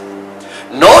behind.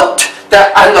 Not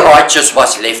the unrighteous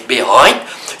was left behind.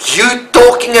 You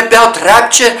talking about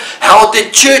rapture, how the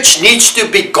church needs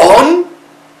to be gone?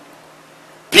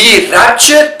 Be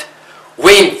raptured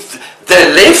when the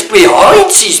left behind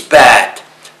is bad.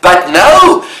 But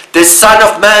no, the Son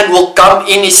of Man will come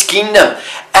in his kingdom,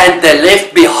 and the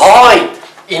left behind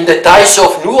in the days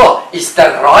of Noah is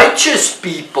the righteous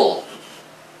people.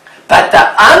 But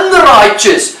the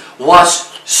unrighteous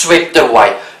was swept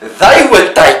away. They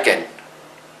were taken.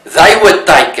 They were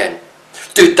taken.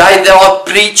 Today they are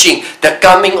preaching the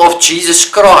coming of Jesus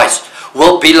Christ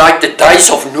will be like the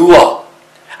days of Noah.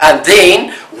 And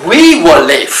then we were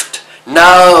left.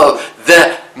 No,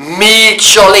 the meek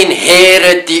shall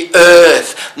inherit the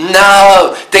earth.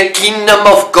 No, the kingdom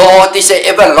of God is an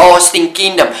everlasting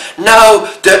kingdom. No,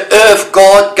 the earth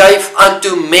God gave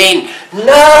unto men.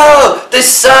 No, the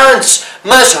sons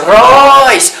must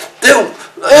rise. The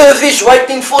earth is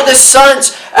waiting for the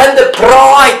sons and the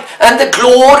bride and the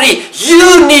glory.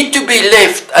 You need to be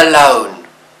left alone.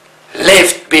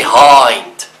 Left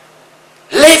behind.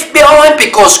 Left behind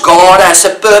because God has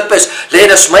a purpose.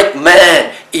 Let us make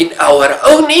man in our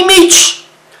own image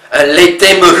and let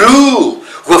them rule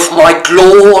with my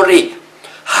glory.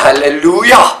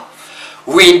 Hallelujah.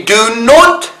 We do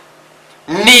not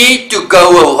need to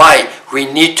go away.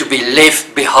 We need to be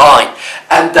left behind.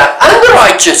 And the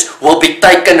unrighteous will be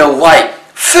taken away.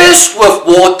 First with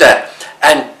water.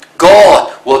 And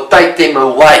God will take them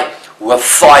away with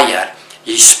fire.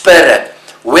 His Spirit.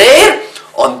 Where?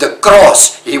 On the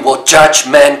cross. He will judge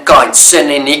mankind, sin,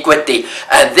 iniquity.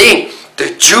 And then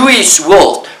the Jewish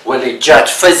world will be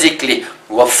judged physically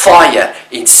with fire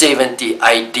in 70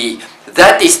 AD.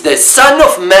 That is the Son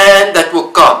of Man that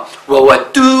will come. Well,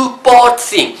 a two-part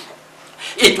thing.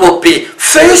 It will be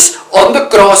first on the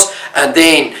cross and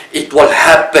then it will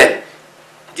happen.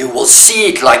 You will see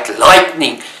it like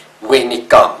lightning when it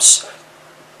comes.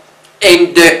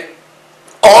 And the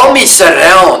armies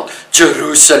around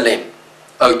Jerusalem.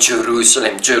 Oh,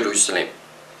 Jerusalem, Jerusalem.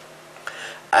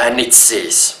 And it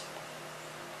says,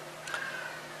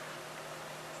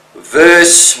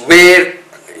 verse where,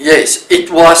 yes,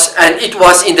 it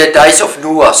was in the days of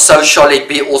Noah, so shall it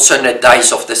be also in the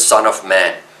days of the Son of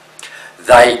Man.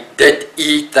 They did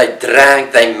eat, they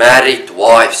drank, they married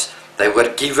wives. They were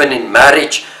given in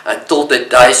marriage until the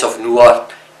days of Noah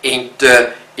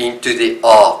enter into the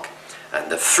ark.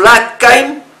 And the flood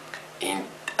came in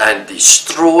and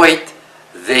destroyed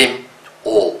them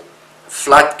all. The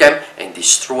flood came and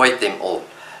destroyed them all.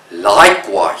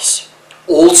 Likewise,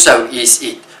 also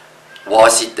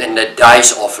was it in the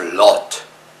days of Lot.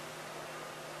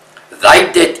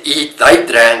 They did eat, they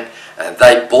drank, and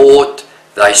they bought,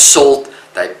 they sold,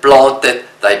 they planted,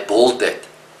 they builded.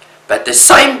 But the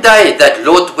same day that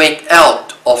Lot went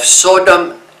out of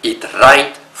Sodom, it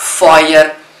rained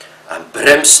fire and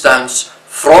brimstones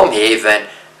from heaven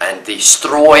and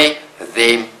destroyed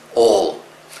them all.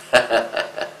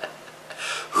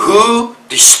 Who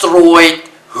destroyed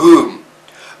whom?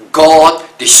 God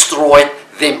destroyed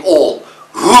them all.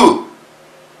 Who?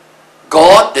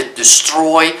 God did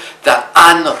destroy the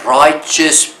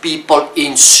unrighteous people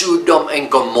in Sodom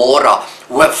and Gomorrah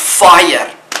with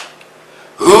fire.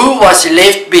 Who was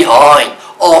left behind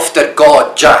after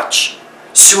God judged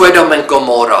Sodom and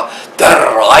Gomorrah?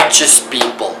 The righteous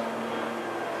people.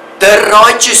 The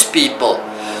righteous people.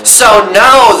 So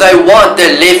now they want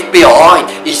the left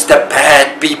behind is the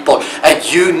bad people, and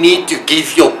you need to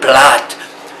give your blood.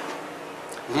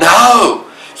 No,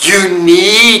 you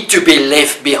need to be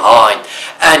left behind,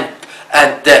 and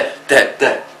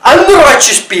the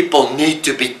unrighteous people need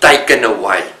to be taken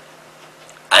away.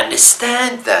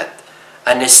 Understand that.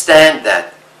 Understand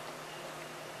that.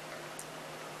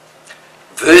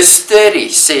 Verse 30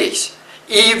 says,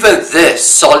 even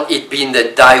this shall it be in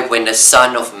the day when the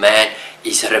Son of Man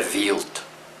is revealed.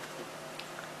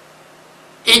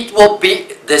 It will be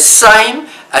the same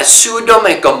as Sodom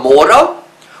and Gomorrah,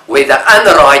 where the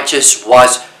unrighteous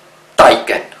was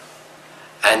taken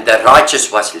and the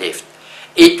righteous was left.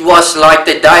 It was like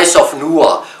the days of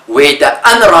Noah, where the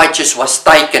unrighteous was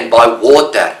taken by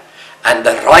water and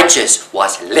the righteous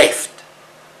was left.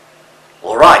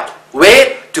 Alright,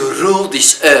 where? To rule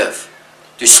this earth,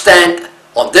 to stand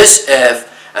on this earth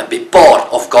and be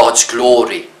part of God's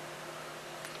glory.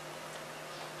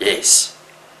 Yes.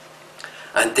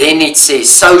 And then it says,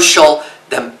 so shall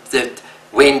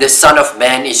when the Son of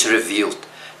Man is revealed.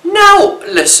 Now,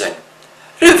 listen.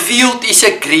 Revealed is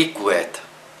a Greek word.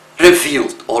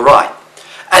 Revealed, alright.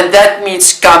 And that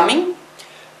means coming,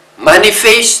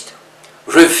 manifest,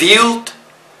 revealed,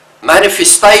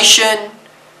 manifestation,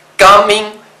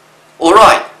 coming,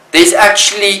 alright. There's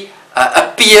actually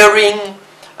appearing,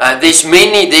 there's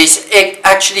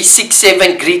actually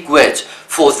 6-7 Greek words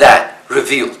for that,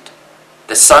 revealed.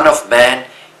 The Son of Man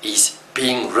is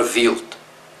being revealed.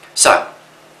 So,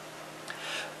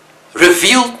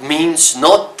 revealed means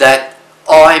not that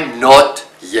I'm not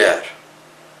here.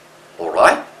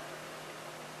 Alright?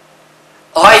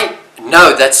 I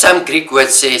know that some Greek word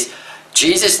says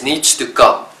Jesus needs to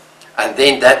come, and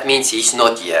then that means he's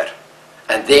not here.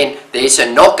 And then there's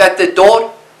a knock at the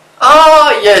door.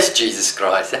 Ah, yes, Jesus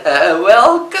Christ.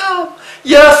 Welcome.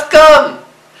 You've come.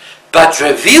 But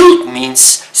revealed means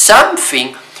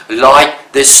something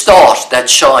like the stars that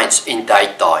shines in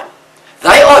daytime.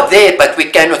 They are there, but we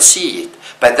cannot see it.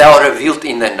 But they are revealed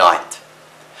in the night.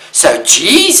 So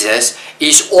Jesus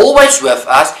is always with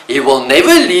us. He will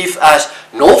never leave us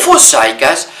nor forsake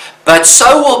us. But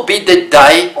so will be the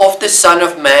day of the Son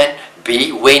of Man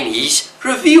be when he's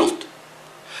revealed.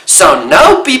 So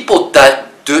now people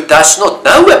does not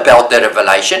know about the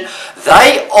revelation.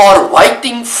 They are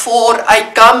waiting for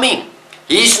a coming.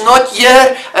 He's not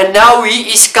here, and now he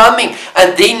is coming,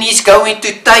 and then he's going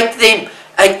to take them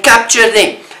and capture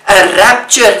them and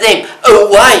rapture them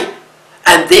away,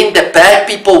 and then the bad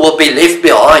people will be left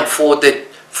behind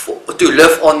to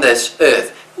live on this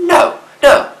earth. No.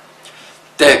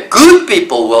 The good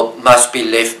people must be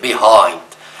left behind,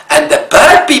 and the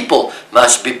bad people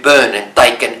must be burned and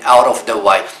taken out of the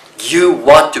way. You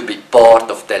want to be part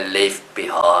of the left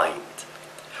behind.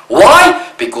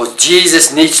 Why? Because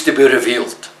Jesus needs to be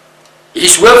revealed.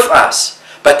 He's with us,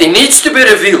 but he needs to be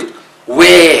revealed.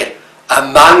 Where?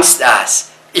 Amongst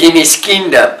us, in his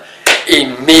kingdom,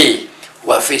 in me,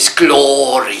 with his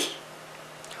glory.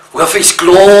 With his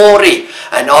glory.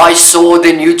 And I saw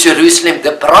the New Jerusalem,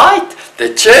 the bride,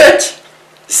 the church,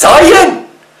 Zion.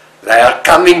 They are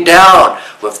coming down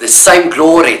with the same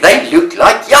glory. They look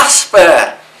like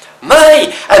jasper.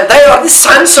 And they are the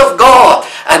sons of God,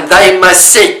 and they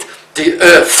must set the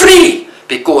earth free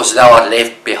because they are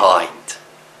left behind.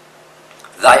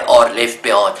 They are left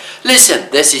behind. Listen,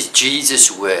 this is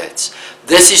Jesus' words.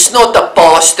 This is not a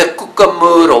pastor,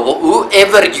 Kukamur, or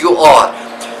whoever you are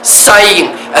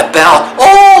saying about,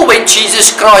 oh, when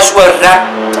Jesus Christ will wrap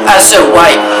us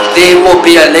away, there will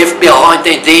be a left behind,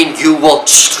 and then you will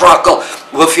struggle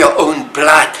with your own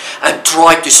blood and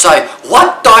try to say,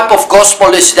 what type of gospel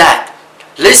is that?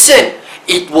 Listen,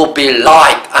 it will be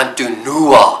like unto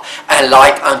Noah and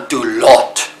like unto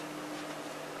Lot.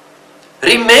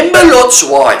 Remember Lot's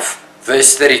wife,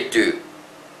 verse 32.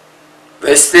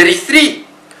 Verse 33,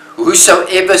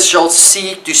 whosoever shall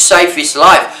seek to save his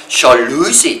life shall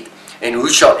lose it, and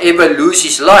whosoever lose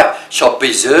his life shall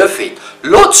preserve it.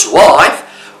 Lot's wife,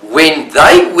 when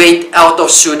they went out of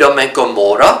Sodom and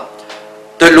Gomorrah,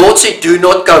 the Lord said, do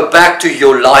not go back to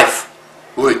your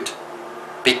livelihood,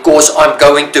 because I'm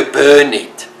going to burn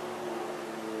it.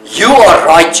 You are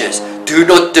righteous, do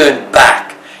not turn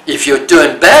back. If you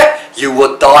turn back, you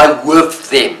will die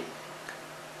with them.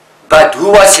 But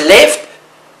who was left?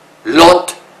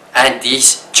 Lot and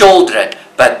his children.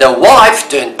 But the wife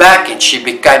turned back and she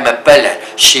became a pillar.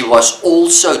 She was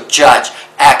also judged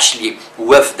actually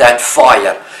with that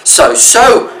fire. So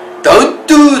don't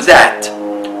do that.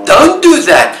 Don't do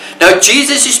that. Now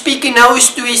Jesus is speaking now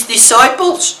to his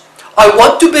disciples. I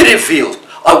want to be revealed.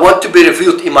 I want to be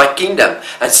revealed in my kingdom.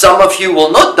 And some of you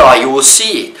will not die. You will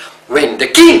see it when the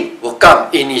king will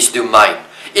come in his domain.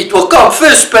 It will come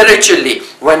first spiritually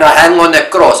when I hang on the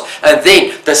cross, and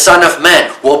then the Son of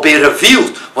Man will be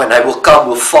revealed when I will come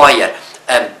with fire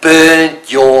and burn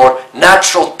your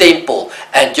natural temple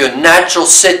and your natural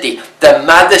city, the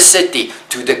mother city,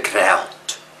 to the ground.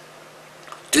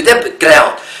 To the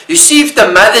ground. You see, if the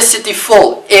mother city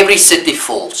falls, every city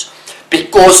falls.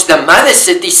 Because the mother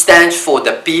city stands for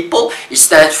the people, it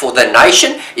stands for the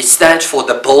nation, it stands for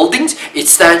the buildings, it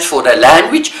stands for the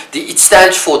language, it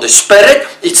stands for the spirit,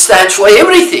 it stands for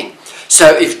everything.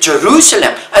 So if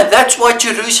Jerusalem, and that's why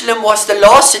Jerusalem was the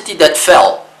last city that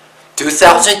fell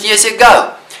 2,000 years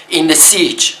ago in the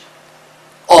siege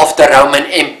of the Roman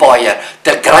Empire,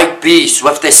 the great beast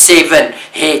with the 7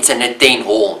 heads and the 10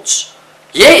 horns.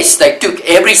 Yes, they took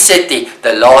every city.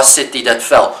 The last city that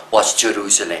fell was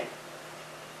Jerusalem.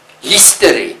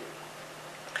 History.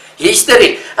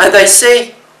 And they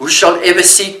say, who shall ever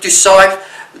seek to save?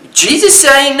 Jesus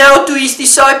saying now to his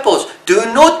disciples, do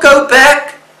not go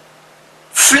back.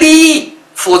 Flee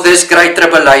for this great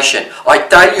tribulation. I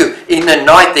tell you, in the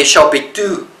night there shall be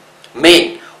 2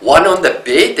 men, one on the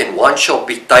bed and one shall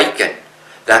be taken.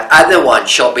 The other one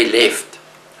shall be left.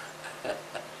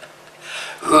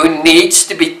 Who needs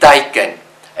to be taken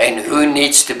and who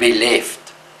needs to be left?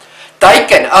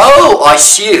 Taken, oh, I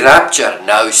see rapture.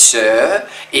 No, sir.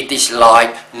 It is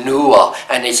like Noah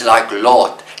and it's like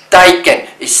Lot. Taken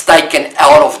is taken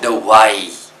out of the way.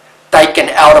 Taken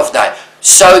out of that.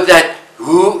 So that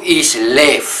who is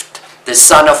left, the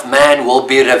Son of Man will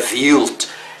be revealed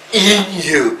in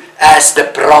you as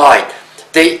the bride.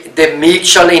 The meek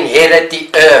shall inherit the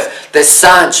earth. The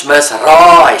sons must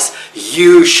rise.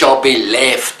 You shall be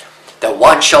left. The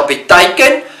one shall be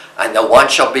taken and the one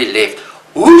shall be left.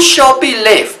 Who shall be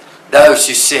left? Those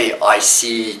who say, I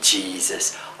see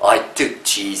Jesus. I took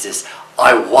Jesus.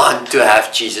 I want to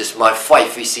have Jesus. My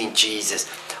faith is in Jesus.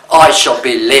 I shall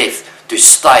be left to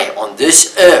stay on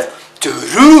this earth, to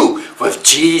rule with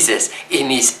Jesus in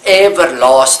his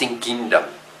everlasting kingdom.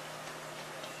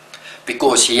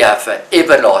 Because he has an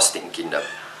everlasting kingdom.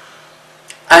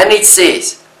 And it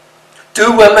says,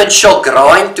 2 women shall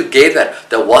grind together.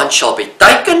 The one shall be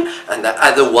taken and the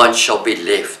other one shall be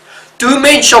left. 2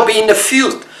 men shall be in the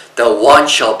field. The one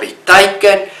shall be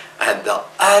taken and the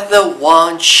other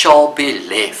one shall be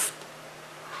left.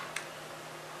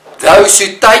 Those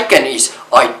who taken is,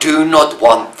 I do not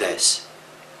want this.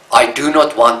 I do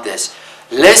not want this.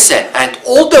 Listen, and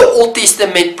all the Old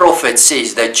Testament prophets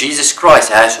says that Jesus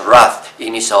Christ has wrath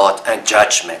in his heart and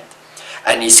judgment.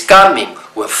 And he's coming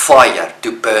with fire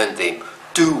to burn them.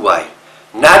 2 ways,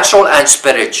 natural and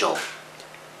spiritual.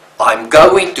 I'm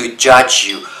going to judge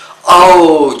you.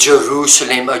 Oh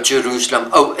Jerusalem,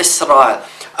 oh Israel,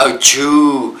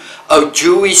 oh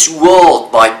Jewish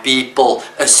world, my people,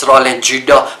 Israel and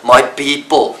Judah, my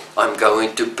people, I'm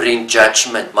going to bring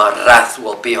judgment. My wrath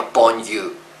will be upon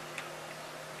you.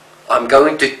 I'm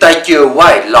going to take you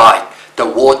away like the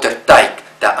water take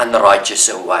the unrighteous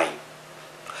away.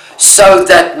 So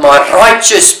that my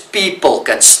righteous people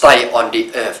can stay on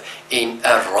the earth in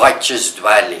a righteous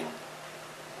dwelling.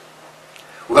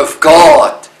 With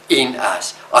God in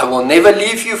us. I will never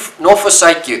leave you nor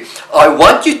forsake you. I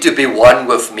want you to be one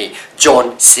with me.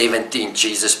 John 17,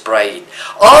 Jesus prayed.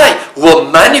 I will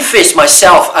manifest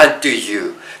myself unto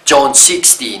you. John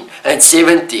 16 and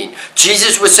 17.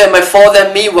 Jesus would say, my Father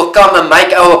and me will come and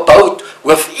make our abode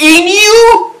within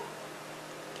you.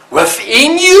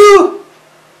 Within you.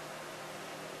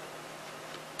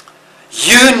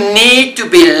 You need to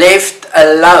be left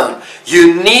alone.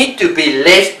 You need to be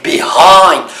left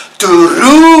behind to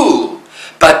rule.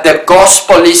 But the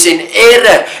gospel is in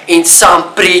error in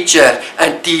some preacher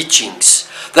and teachings.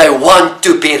 They want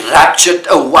to be raptured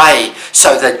away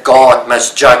so that God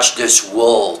must judge this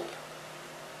world.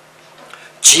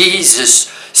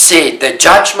 Jesus said, the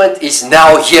judgment is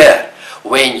now here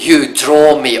when you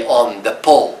draw me on the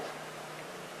pole.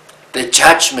 The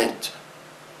judgment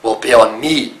will be on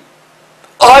me.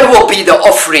 I will be the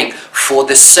offering for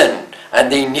the sin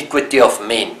and the iniquity of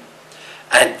men.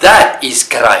 And that is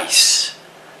grace.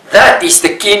 That is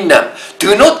the kingdom.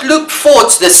 Do not look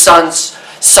towards the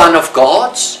Son of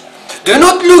God. Do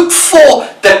not look for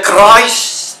the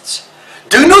Christ.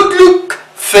 Do not look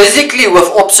physically with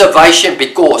observation,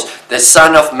 because the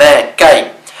Son of Man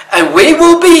came. And where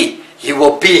will be? He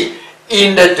will be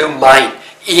in the domain,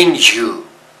 in you.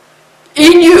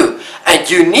 In you. And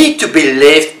you need to be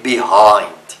left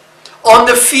behind. On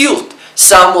the field,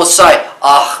 some will say,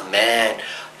 ah man,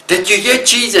 did you hear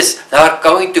Jesus? They are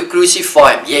going to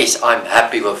crucify him. Yes, I'm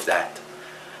happy with that.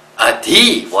 And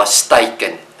he was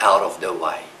taken out of the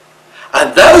way.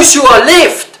 And those who are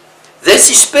left, this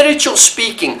is spiritual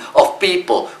speaking of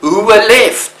people who were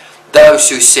left. Those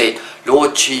who said,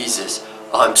 Lord Jesus,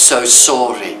 I'm so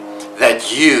sorry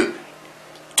that you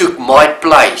took my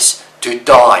place to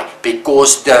die,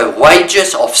 because the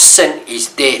wages of sin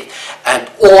is death,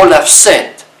 and all have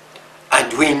sinned.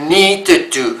 And we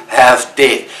needed to have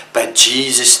death, but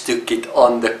Jesus took it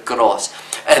on the cross.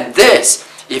 And this,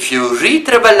 if you read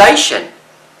Revelation,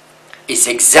 is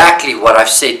exactly what I've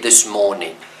said this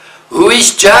morning. Who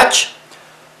is judge?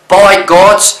 By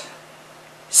God's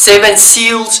 7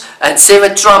 seals and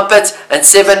 7 trumpets and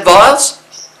 7 vials.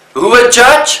 Who will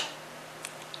judge?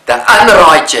 The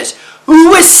unrighteous. Who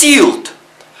was sealed?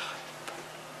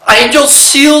 Angels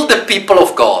sealed the people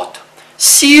of God.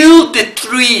 Sealed the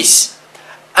trees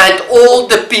and all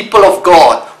the people of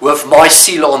God with my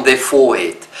seal on their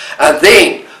forehead. And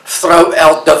then throw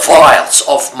out the vials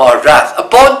of my wrath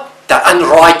upon the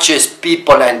unrighteous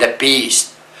people and the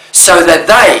beast, so that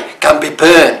they can be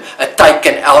burned and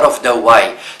taken out of the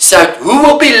way. So who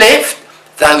will be left?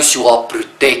 Those who are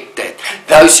protected,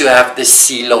 those who have the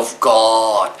seal of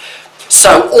God.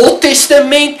 So Old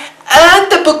Testament and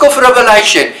the book of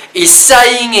Revelation is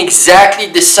saying exactly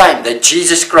the same that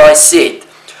Jesus Christ said.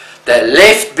 The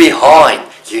left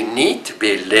behind, you need to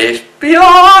be left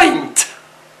behind.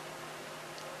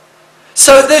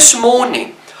 So this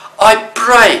morning, I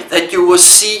pray that you will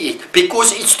see it,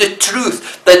 because it's the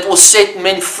truth that will set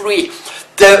men free.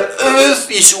 The earth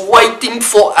is waiting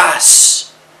for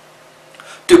us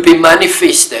to be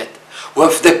manifested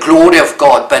with the glory of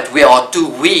God, but we are too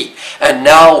weak. And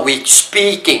now we're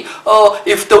speaking, oh,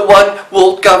 if the one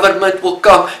world government will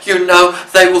come, you know,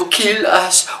 they will kill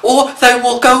us, or they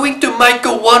will going to make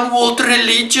a one world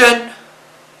religion.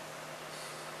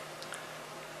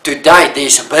 Today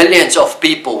there's billions of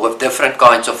people with different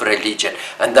kinds of religion,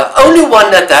 and the only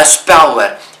one that has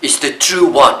power is the true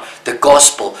one, the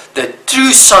gospel, the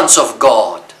true sons of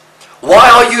God.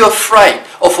 Why are you afraid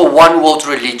of a one world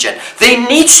religion? There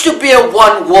needs to be a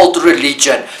one world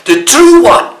religion, the true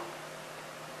one.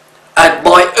 And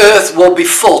my earth will be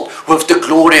filled with the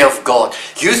glory of God.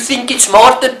 You think it's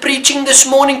Martin preaching this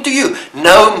morning to you?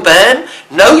 No, ma'am.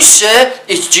 No, sir.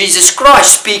 It's Jesus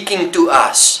Christ speaking to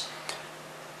us.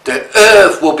 The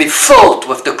earth will be filled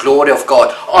with the glory of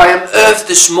God. I am earth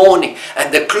this morning,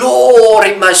 and the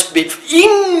glory must be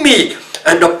in me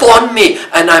and upon me,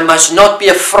 and I must not be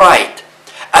afraid.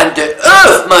 And the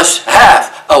earth must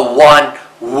have a one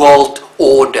world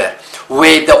order,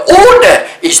 where the order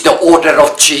is the order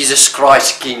of Jesus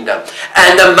Christ's kingdom,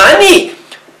 and the money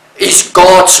is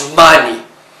God's money,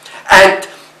 and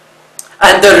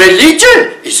the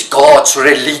religion is God's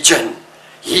religion.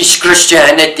 His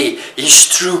Christianity, His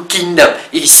true kingdom,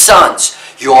 His sons.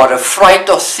 You are afraid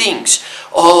of things.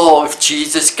 Oh, if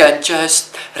Jesus can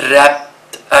just wrap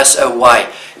us away.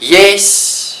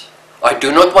 Yes, I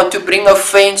do not want to bring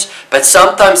offense, but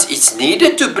sometimes it's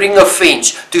needed to bring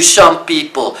offense to some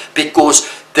people, because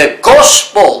the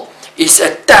gospel is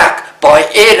attacked by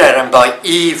error and by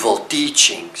evil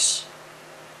teachings.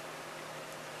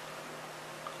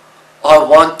 I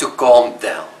want to calm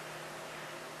down.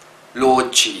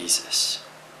 Lord Jesus,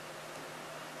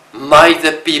 may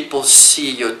the people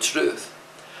see your truth,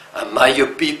 and may your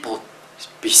people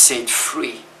be set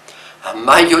free, and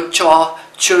may your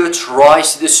church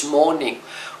rise this morning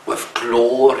with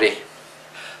glory,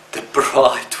 the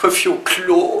bride with your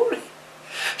glory.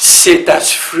 Set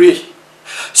us free,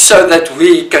 so that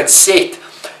we can set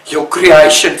your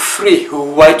creation free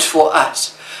who waits for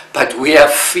us. But we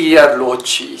have fear, Lord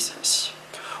Jesus.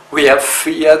 We have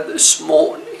fear this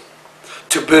morning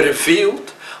to be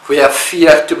revealed. We have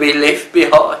fear to be left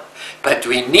behind, but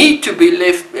we need to be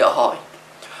left behind.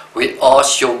 We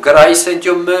ask your grace and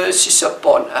your mercies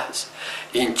upon us.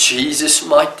 In Jesus'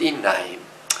 mighty name.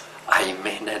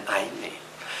 Amen and amen.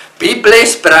 Be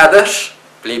blessed, brothers.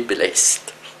 Be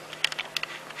blessed.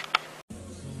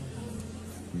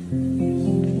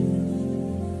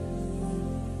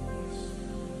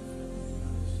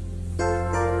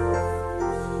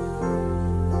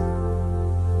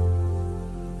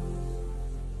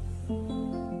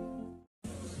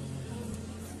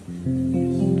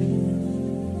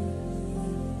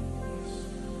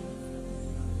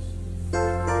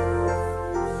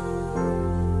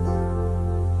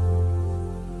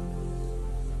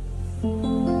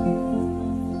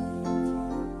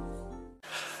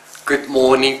 Good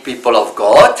morning, people of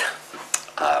God.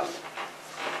 I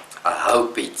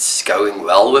hope it's going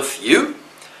well with you,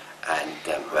 and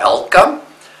welcome.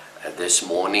 This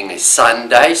morning is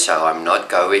Sunday, so I'm not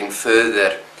going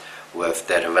further with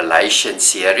the Revelation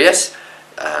series.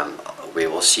 We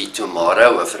will see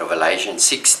tomorrow with Revelation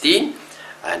 16,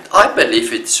 and I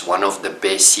believe it's one of the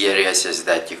best series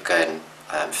that you can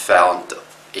find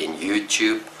in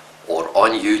YouTube or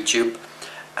on YouTube.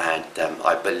 And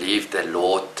I believe the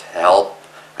Lord help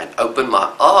and open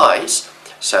my eyes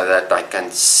so that I can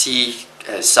see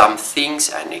some things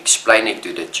and explain it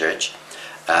to the church.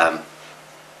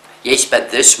 Yes, but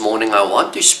this morning I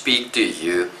want to speak to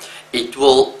you. It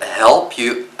will help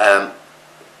you a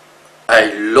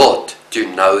lot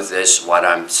to know this, what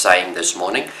I'm saying this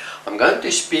morning. I'm going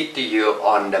to speak to you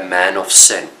on the man of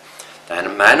sin. And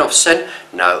a man of sin,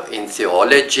 now in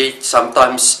theology,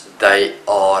 sometimes they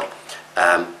are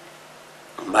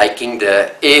making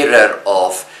the error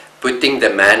of putting the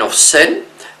man of sin,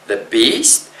 the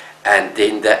beast, and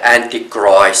then the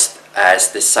Antichrist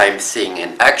as the same thing.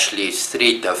 And actually it's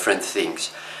three different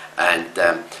things. And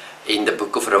in the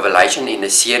book of Revelation, in the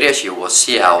series, you will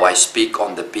see how I speak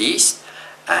on the beast,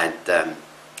 and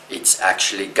it's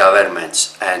actually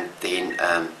governments. And then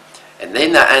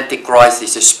the Antichrist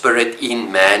is a spirit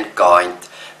in mankind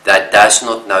that does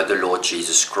not know the Lord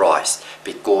Jesus Christ,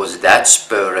 because that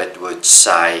spirit would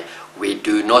say we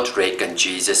do not reckon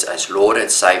Jesus as Lord and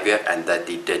Savior, and that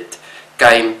He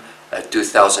came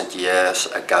 2,000 years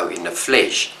ago in the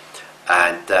flesh.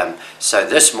 And so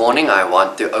this morning I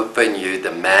want to open you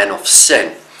the man of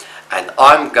sin, and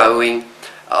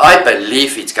I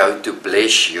believe it's going to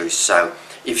bless you. So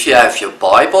if you have your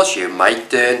Bibles, you may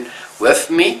turn with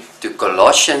me to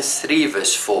Colossians 3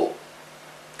 verse 4.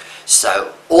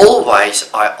 So always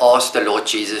I ask the Lord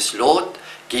Jesus, Lord,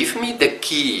 give me the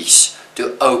keys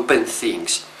to open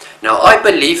things. Now I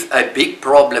believe a big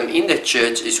problem in the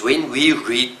church is when we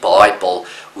read Bible,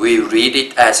 we read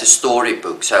it as a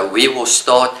storybook. So we will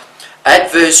start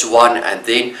at verse 1 and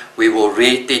then we will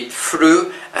read it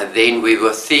through, and then we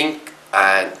will think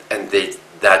and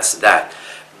that's that.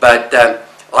 But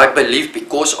I believe,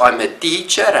 because I'm a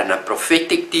teacher and a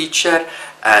prophetic teacher,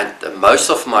 and most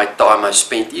of my time I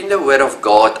spent in the Word of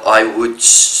God, I would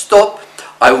stop,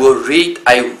 I will read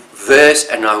a verse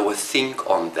and I will think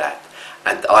on that,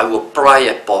 and I will pray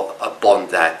upon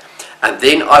that, and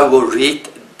then I will read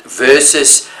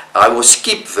verses, I will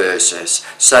skip verses,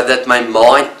 so that my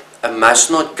mind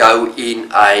must not go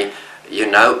in a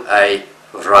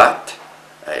rut,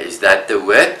 is that the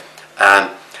word?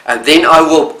 And then I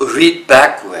will read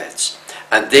backwards,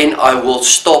 and then I will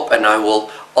stop and I will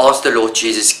ask the Lord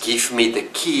Jesus, give me the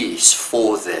keys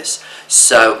for this.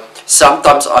 So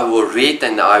sometimes I will read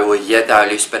and I will hear the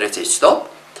Holy Spirit say, stop,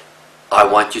 I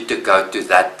want you to go to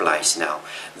that place now.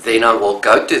 Then I will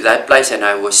go to that place and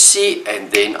I will see, and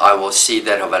then I will see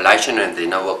the revelation, and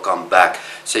then I will come back.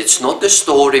 So it's not a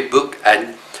storybook,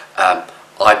 and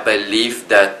I believe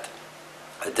that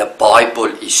the Bible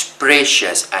is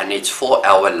precious and it's for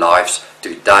our lives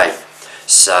today.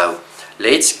 So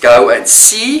let's go and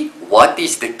see what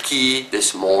is the key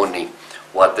this morning,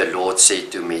 what the Lord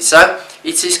said to me. So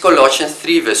it says Colossians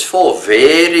 3 verse 4,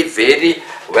 very, very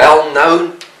well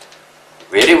known,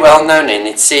 and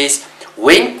it says,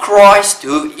 when Christ,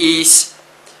 who is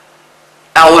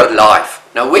our life.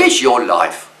 Now where's your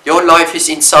life? Your life is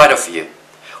inside of you.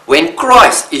 When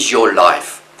Christ is your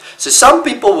life. So some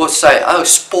people will say, oh,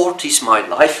 sport is my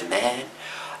life, man.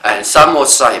 And some will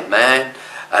say, man,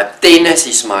 tennis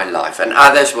is my life. And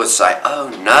others will say, oh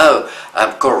no,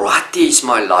 karate is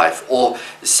my life. Or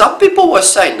some people will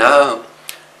say, no,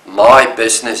 my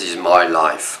business is my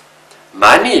life.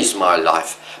 Money is my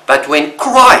life. But when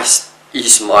Christ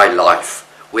is my life,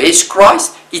 where's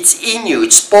Christ? It's in you,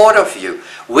 it's part of you.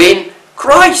 When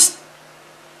Christ,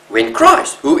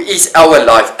 who is our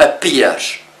life,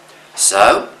 appears.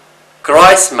 So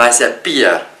Christ must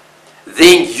appear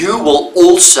then you will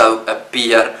also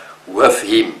appear with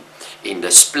him in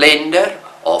the splendor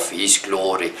of his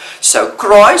glory. So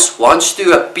Christ wants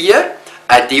to appear,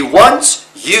 and he wants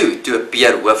you to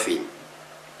appear with him.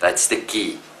 That's the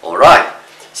key. Alright.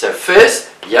 So first,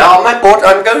 on my board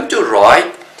I'm going to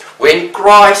write, when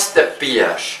Christ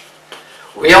appears.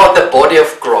 We are the body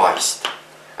of Christ.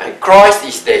 And Christ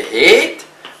is the head,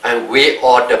 and we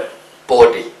are the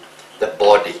body. The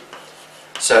body.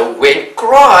 So when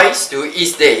Christ, who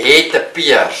is the head,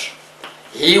 appears,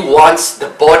 he wants the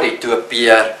body to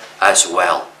appear as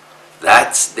well.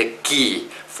 That's the key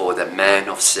for the man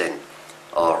of sin.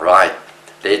 Alright,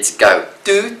 let's go.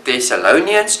 2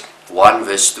 Thessalonians 1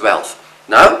 verse 12.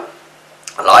 Now,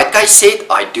 like I said,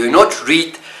 I do not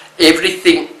read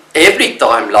everything every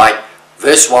time like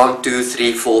verse 1, 2,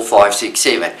 3, 4, 5, 6,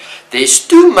 7. There's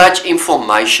too much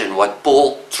information what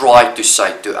Paul tried to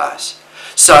say to us.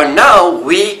 So now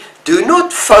we do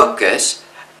not focus,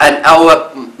 and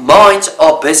our minds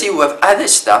are busy with other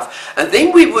stuff, and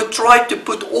then we would try to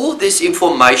put all this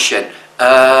information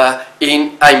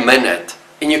in a minute,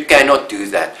 and you cannot do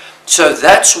that. So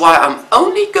that's why I'm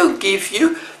only going to give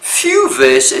you few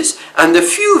verses, and the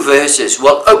few verses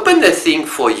will open the thing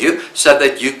for you so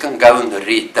that you can go and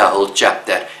read the whole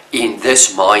chapter in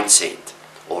this mindset.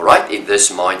 Alright, in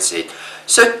this mindset.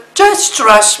 So just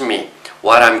trust me,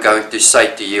 what I'm going to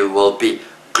say to you will be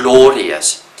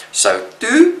glorious. So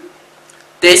 2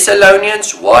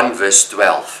 Thessalonians 1 verse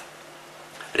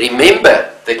 12.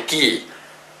 Remember the key.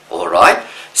 Alright,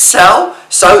 so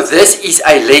this is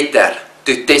a letter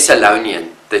to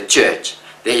Thessalonian, the church.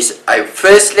 There's a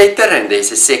first letter and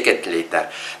there's a second letter.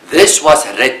 This was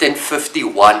written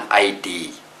 51 AD.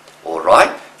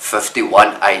 Alright,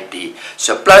 51 AD.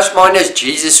 So plus minus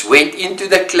Jesus went into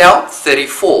the cloud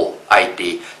 34 AD.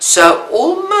 So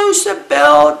almost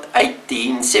about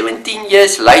 18, 17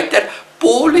 years later,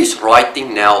 Paul is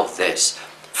writing now this.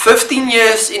 15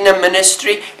 years in the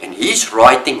ministry and he's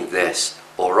writing this.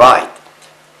 Alright.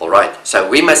 Alright. So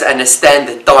we must understand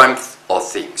the time of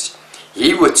things.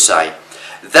 He would say,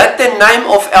 that the name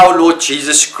of our Lord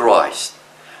Jesus Christ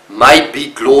may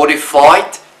be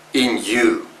glorified in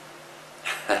you.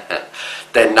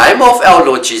 The name of our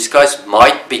Lord Jesus Christ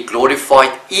might be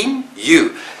glorified in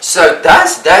you. So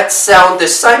does that sound the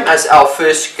same as our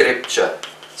first scripture?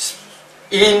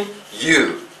 In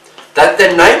you. That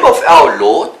the name of our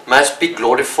Lord must be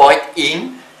glorified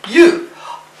in you.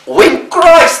 When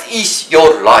Christ is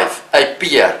your life,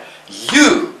 appear,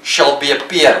 you shall be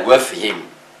appear with him.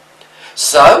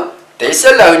 So,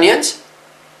 Thessalonians,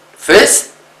 2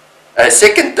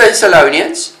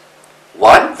 Thessalonians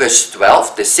 1 verse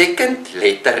 12, the second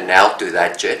letter now to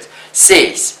that church,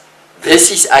 says,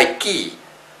 this is a key.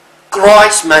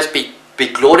 Christ must be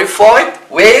glorified,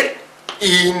 where?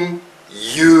 In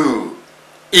you.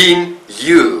 In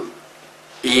you.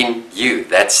 In you.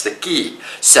 That's the key.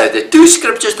 So the two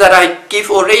scriptures that I give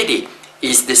already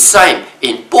is the same.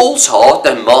 In Paul's heart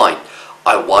and mind,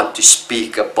 I want to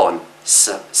speak upon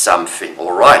something.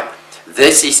 Alright.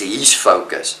 This is his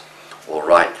focus.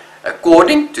 Alright.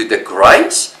 According to the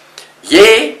grace,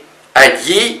 yea, and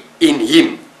ye in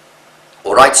him.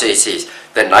 Alright, so he says,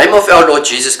 the name of our Lord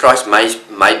Jesus Christ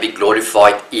may be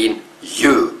glorified in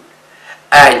you,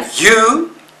 and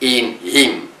you in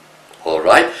him.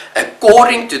 Alright,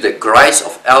 according to the grace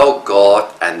of our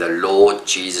God and the Lord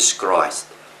Jesus Christ.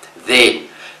 Then,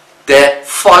 the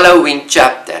following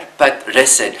chapter, but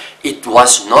listen, it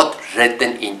was not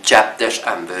written in chapters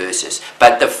and verses,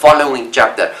 but the following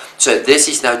chapter. So this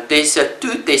is now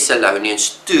 2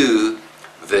 Thessalonians 2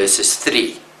 verses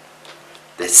 3.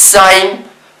 The same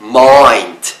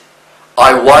mind.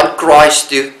 I want Christ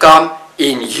to come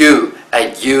in you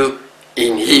and you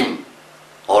in him.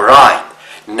 Alright,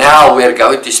 now we're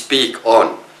going to speak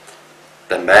on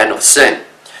the man of sin.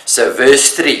 So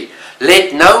verse 3.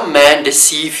 Let no man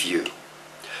deceive you.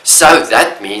 So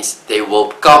that means there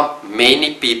will come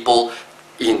many people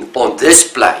on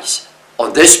this place,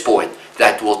 on this point,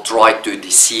 that will try to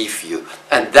deceive you.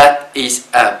 And that is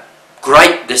a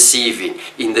great deceiving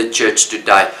in the church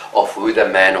today of who the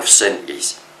man of sin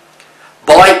is.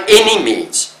 By any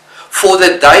means, for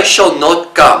the day shall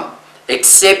not come,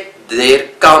 except there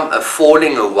come a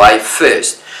falling away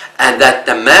first, and that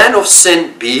the man of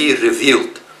sin be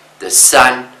revealed, the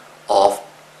son of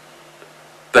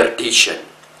perdition.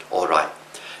 Alright.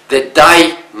 The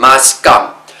day must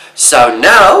come. So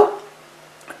now,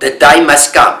 the day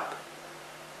must come.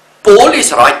 Paul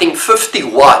is writing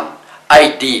 51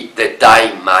 AD, the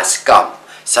day must come.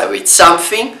 So it's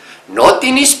something not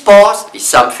in his past, it's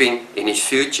something in his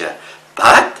future.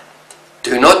 But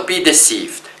do not be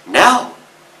deceived. Now,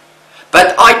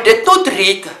 but I did not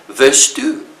read verse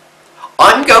 2.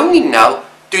 I'm going now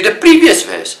to the previous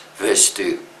verse, verse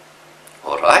 2.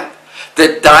 Alright?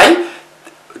 The day,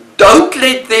 don't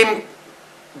let them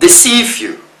deceive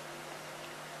you.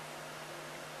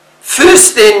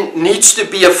 First then needs to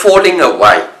be a falling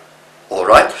away.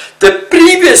 Alright? The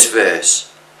previous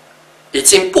verse,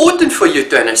 it's important for you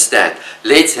to understand.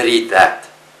 Let's read that.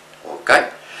 Okay?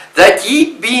 That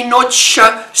ye be not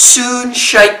soon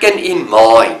shaken in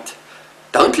mind.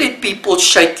 Don't let people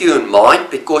shake you in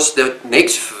mind, because the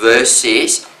next verse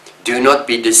says, do not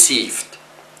be deceived.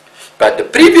 But the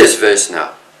previous verse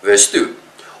now, verse 2,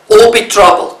 or be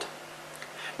troubled,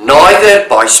 neither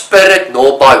by spirit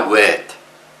nor by word,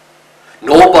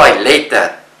 nor by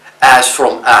letter as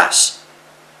from us.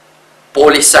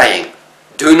 Paul is saying,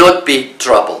 do not be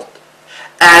troubled,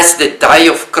 as the day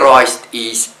of Christ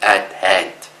is at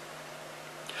hand.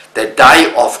 The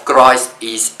day of Christ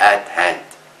is at hand.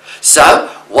 So,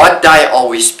 what day are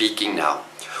we speaking now?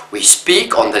 We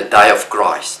speak on the day of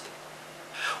Christ.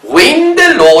 When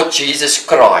the Lord Jesus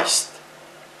Christ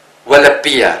will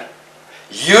appear,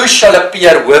 you shall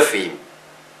appear with him.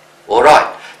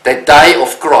 Alright, the day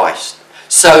of Christ.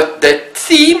 So the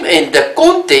theme and the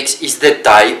context is the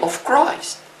day of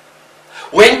Christ.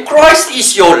 When Christ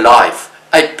is your life,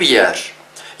 appears,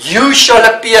 you shall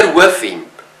appear with him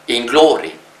in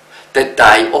glory. The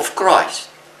day of Christ.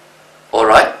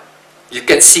 Alright? You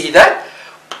can see that?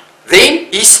 Then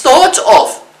he starts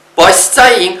off by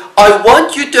saying, I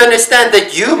want you to understand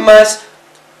that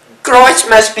Christ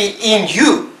must be in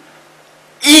you.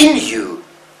 In you.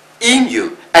 In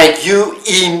you. And you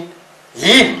in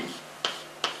him.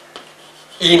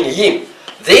 In him.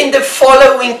 Then the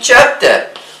following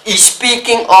chapter is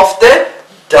speaking of the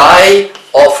day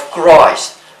of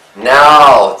Christ.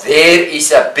 Now, there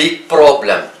is a big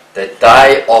problem. The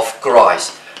day of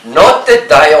Christ. Not the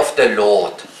day of the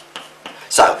Lord.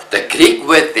 So, the Greek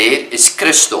word there is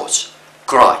Christos,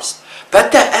 Christ.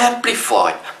 But the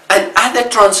Amplified and other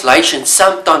translations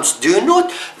sometimes did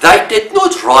not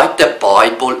write the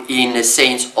Bible in the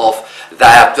sense of they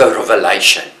have the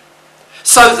revelation.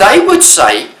 So they would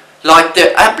say, like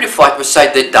the Amplified would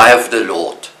say, the day of the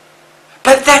Lord.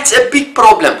 But that's a big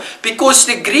problem, because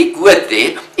the Greek word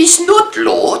there is not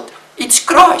Lord, it's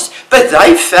Christ. But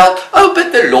they felt, oh,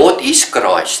 but the Lord is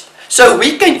Christ. So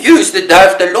we can use the day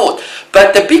of the Lord.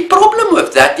 But the big problem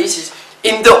with that is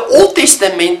in the Old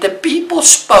Testament, the people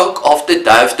spoke of the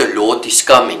day of the Lord is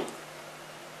coming.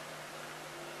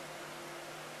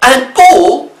 And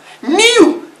Paul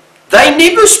knew. They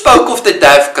never spoke of the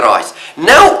day of Christ.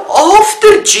 Now,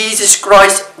 after Jesus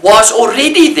Christ was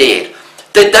already there,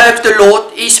 the day of the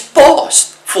Lord is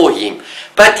past for him.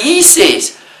 But he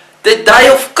says, the day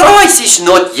of Christ is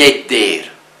not yet there.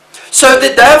 So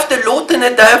the day of the Lord and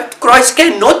the day of Christ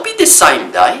cannot be the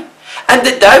same day. And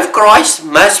the day of Christ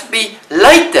must be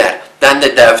later than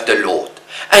the day of the Lord.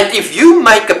 And if you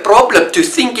make a problem to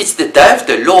think it's the day of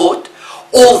the Lord,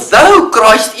 although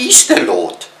Christ is the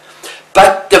Lord,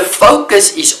 but the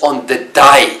focus is on the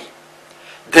day,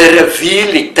 the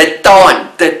revealing, the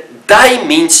time. The day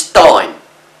means time.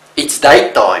 It's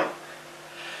daytime.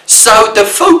 So the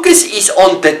focus is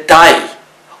on the day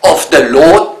of the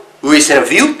Lord who is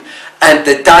revealed and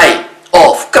the day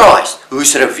of Christ who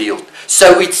is revealed.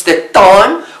 So it's the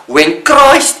time when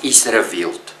Christ is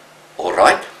revealed.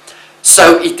 Alright?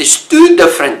 So it is two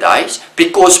different days,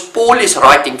 because Paul is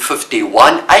writing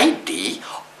 51 AD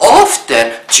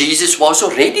after Jesus was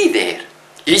already there.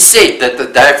 He said that the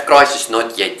day of Christ is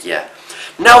not yet here.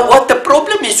 Now what the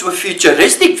problem is with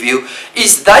futuristic view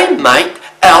is they make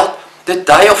out the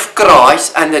day of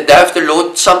Christ and the day of the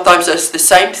Lord sometimes as the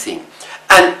same thing.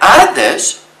 And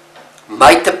others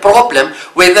make the problem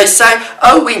where they say,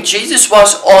 oh, when Jesus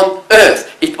was on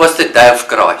earth, it was the day of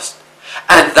Christ.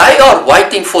 And they are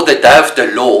waiting for the day of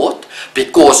the Lord,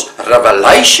 because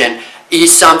revelation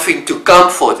is something to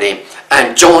come for them.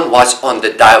 And John was on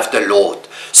the day of the Lord.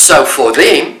 So for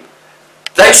them,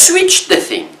 they switched the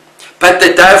thing. But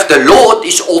the day of the Lord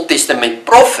is Old Testament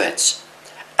prophets.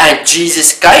 And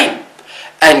Jesus came.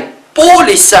 And Paul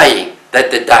is saying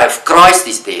that the day of Christ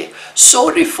is there.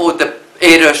 Sorry for the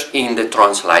errors in the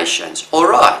translations.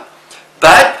 Alright.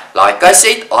 But, like I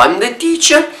said, I'm the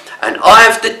teacher. And I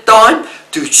have the time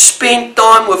to spend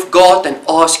time with God and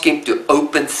ask Him to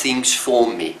open things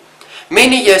for me.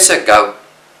 Many years ago,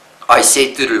 I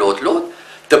said to the Lord, Lord,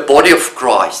 the body of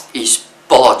Christ is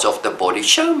parts of the body.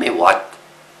 Show me what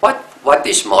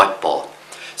is my part.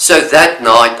 So that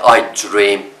night I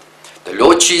dreamed. The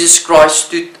Lord Jesus Christ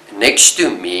stood next to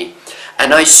me.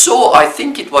 And I saw, I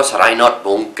think it was Reinhard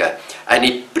Bonke. And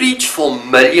he preached for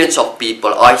millions of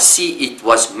people. I see it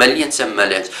was millions and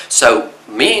millions. So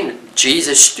me and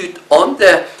Jesus stood on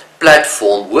the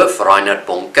platform with Reinhard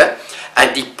Bonke,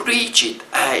 and he preached it.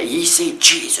 He said,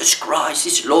 Jesus Christ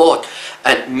is Lord.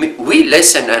 And we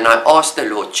listened, and I asked the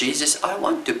Lord, Jesus, I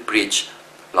want to preach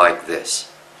like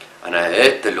this. And I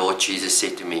heard the Lord Jesus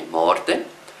say to me, Martin,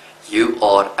 you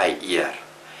are a ear.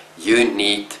 You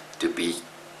need to be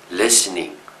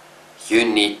listening. You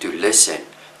need to listen.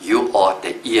 You are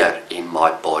the ear in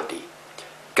my body.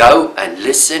 Go and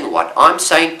listen what I'm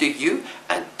saying to you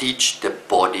and teach the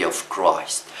body of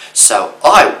Christ. So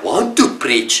I want to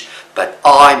preach, but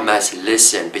I must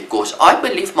listen because I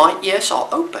believe my ears are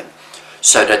open.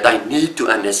 So that I need to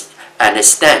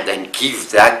understand and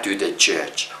give that to the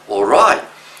church. Alright.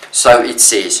 So it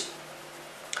says,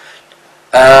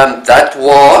 that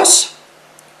was,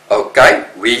 okay,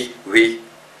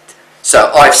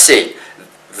 so I've said,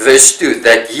 verse 2,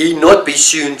 that ye not be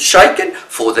soon shaken,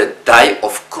 for the day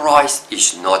of Christ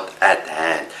is not at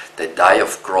hand. The day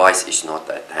of Christ is not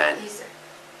at hand.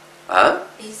 Huh?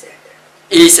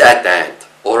 Is at hand.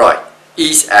 Alright.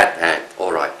 Is at hand.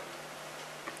 Alright.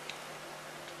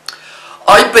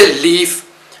 I believe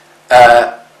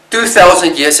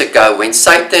 2,000 years ago when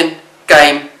Satan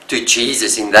came to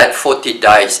Jesus in that 40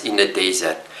 days in the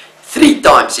desert, 3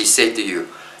 times he said to you,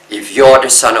 if you're the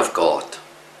Son of God,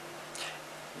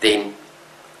 then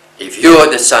if you're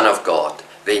the Son of God,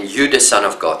 then you're the Son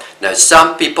of God. Now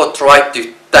some people try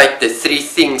to take the 3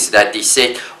 things that he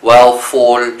said, well,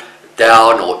 fall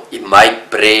down or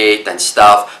make bread and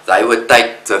stuff. They would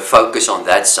take the focus on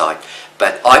that side.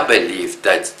 But I believe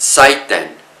that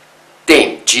Satan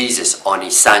tempted Jesus on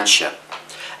his sonship.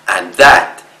 And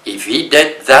that, if he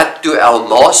did that to our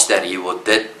Master, he will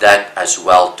do that as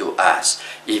well to us.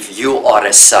 If you are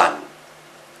a son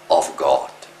of God.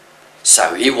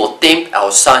 So he will tempt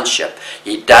our sonship.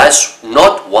 He does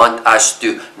not want us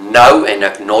to know and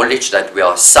acknowledge that we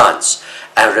are sons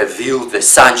and reveal the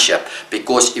sonship.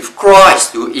 Because if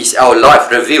Christ, who is our life,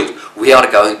 revealed, we are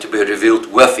going to be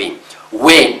revealed with him.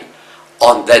 When?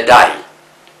 On the day.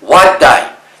 What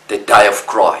day? The day of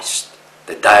Christ.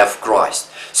 The day of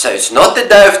Christ. So it's not the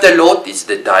day of the Lord, it's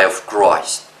the day of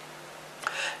Christ.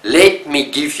 Let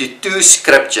me give you 2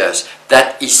 scriptures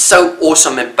that is so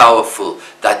awesome and powerful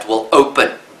that will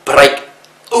break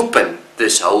open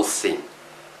this whole thing.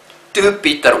 2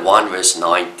 Peter 1 verse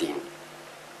 19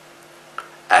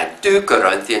 and 2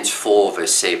 Corinthians 4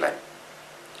 verse 7.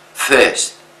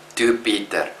 First, 2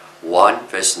 Peter 1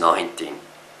 verse 19.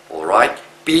 Alright,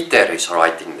 Peter is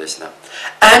writing this now.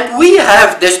 And we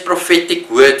have this prophetic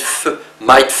word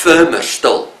made firmer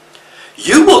still.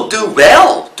 You will do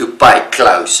well to pay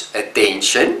close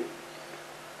attention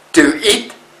to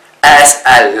it as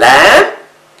a lamp.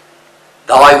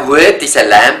 Thy word is a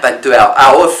lamp unto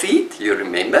our feet, you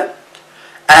remember?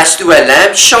 As to a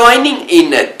lamp shining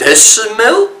in a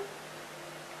dismal,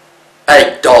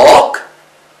 a dark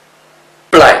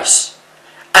place,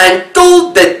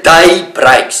 until the day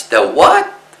breaks. The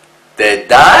what? The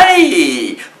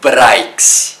day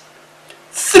breaks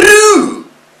through.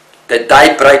 The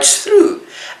day breaks through,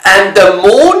 and the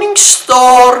morning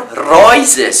star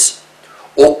rises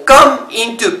or come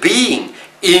into being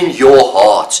in your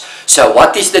hearts. So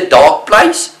what is the dark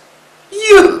place?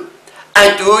 You.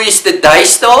 And who is the day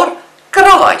star?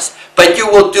 Christ. But you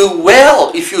will do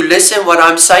well if you listen what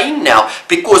I'm saying now,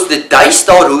 because the day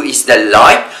star, who is the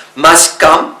light, must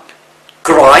come.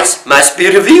 Christ must be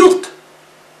revealed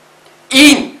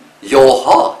in your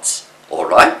hearts.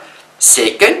 Alright?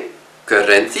 2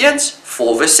 Corinthians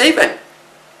 4 verse 7.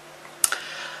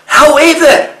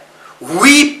 However,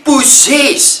 we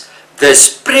possess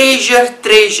this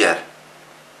treasure,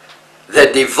 the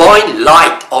divine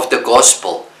light of the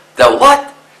gospel. The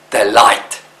what? The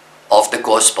light of the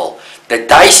gospel. The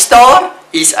day star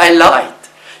is a light.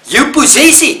 You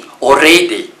possess it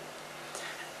already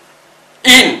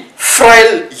in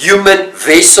frail human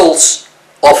vessels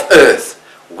of earth.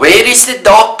 Where is the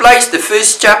dark place? The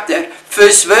first chapter,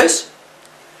 first verse.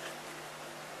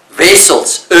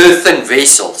 Vessels, earthen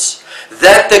vessels,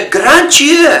 that the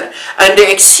grandeur and the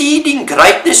exceeding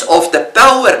greatness of the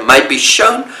power may be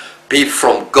shown be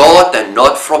from God and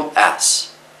not from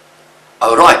us.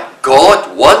 Alright,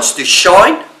 God wants to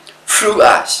shine through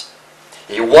us.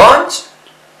 He wants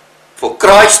for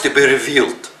Christ to be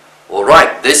revealed.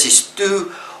 Alright, this is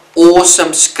 2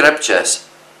 awesome scriptures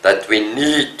that we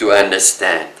need to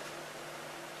understand.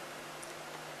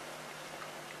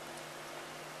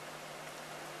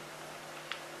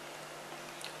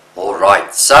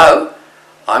 Alright, so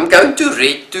I'm going to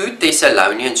read 2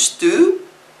 Thessalonians 2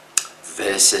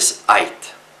 verses 8.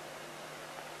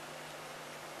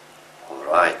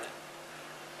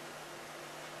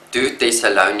 2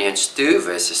 Thessalonians 2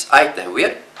 verses 8, and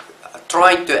we're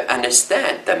trying to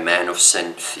understand the man of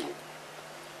sin thing.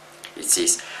 It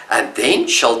says, and then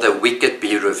shall the wicked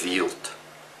be revealed.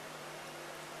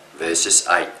 Verses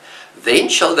 8. Then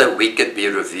shall the wicked be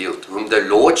revealed, whom the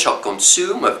Lord shall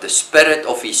consume with the spirit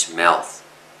of his mouth,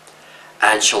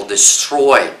 and shall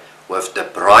destroy with the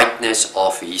brightness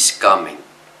of his coming.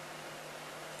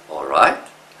 Alright?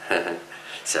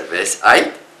 So verse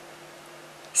 8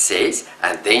 says,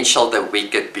 and then shall the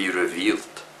wicked be revealed.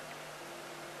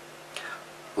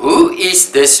 Who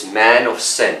is this man of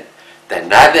sin?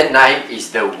 Another name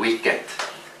is the wicked.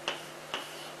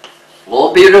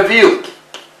 Will be revealed.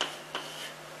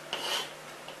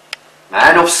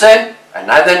 Man of sin,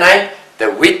 another name,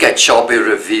 the wicked shall be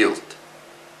revealed.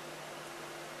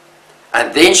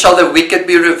 And then shall the wicked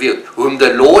be revealed, whom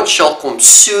the Lord shall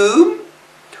consume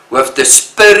with the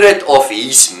spirit of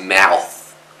his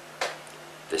mouth.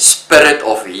 The spirit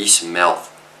of his mouth.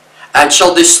 And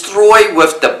shall destroy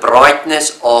with the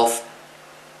brightness of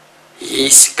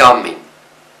his coming.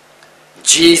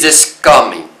 Jesus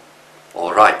coming.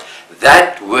 Alright.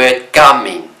 That word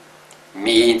coming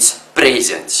means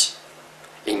presence.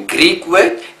 In Greek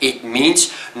word, it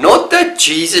means not that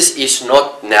Jesus is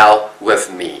not now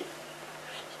with me.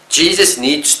 Jesus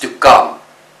needs to come.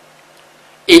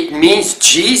 It means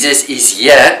Jesus is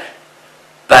here,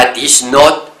 but he's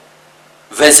not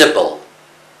visible.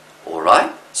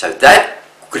 Alright? So that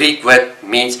Greek word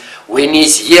means when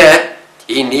he's here,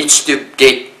 he needs to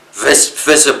get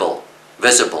visible.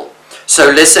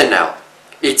 So listen now.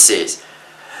 It says,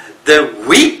 the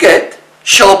wicked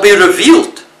shall be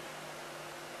revealed.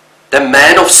 The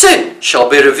man of sin shall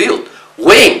be revealed.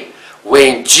 When?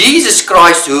 When Jesus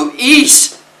Christ, who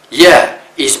is here,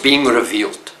 is being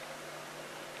revealed.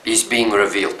 Is being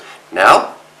revealed.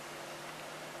 Now,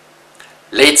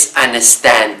 let's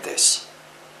understand this.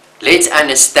 Let's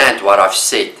understand what I've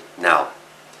said now.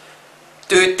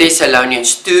 2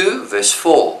 Thessalonians 2 verse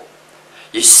 4.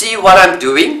 You see what I'm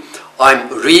doing? I'm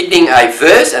reading a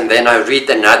verse and then I read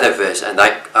another verse and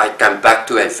I come back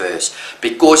to a verse.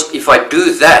 Because if I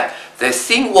do that, the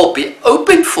thing will be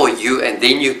open for you and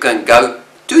then you can go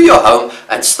to your home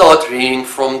and start reading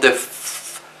from the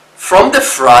front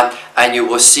and you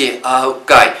will see,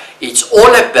 okay, it's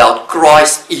all about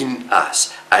Christ in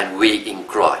us and we in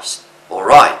Christ.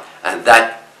 Alright, and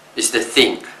that is the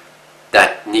thing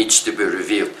that needs to be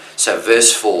revealed. So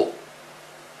verse 4.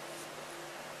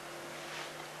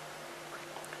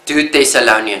 2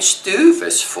 Thessalonians 2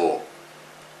 verse 4.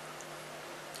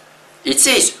 It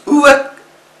says, who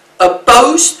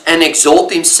oppose and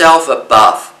exalt himself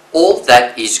above all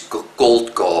that is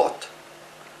called God,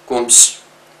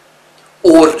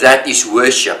 or that is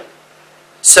worship,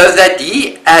 so that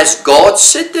he as God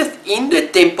sitteth in the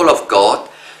temple of God,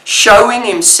 showing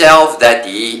himself that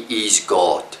he is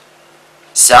God.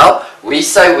 So, we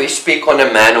say we speak on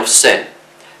a man of sin.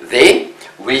 Then,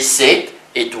 we said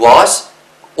it was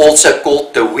also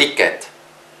called the wicked.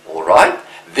 Alright?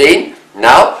 Then,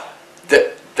 now,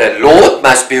 the Lord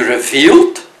must be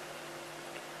revealed.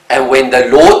 And when the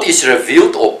Lord is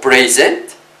revealed or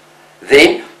present,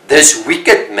 then this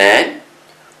wicked man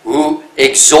who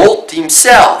exalts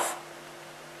himself.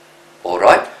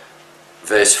 Alright?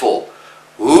 Verse 4.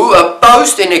 Who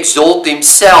opposed and exalt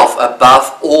himself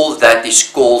above all that is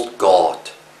called God,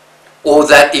 or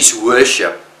that is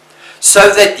worship,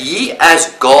 so that he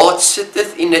as God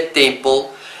sitteth in a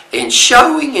temple, and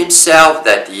showing himself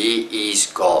that he is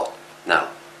God. Now,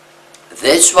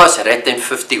 this was written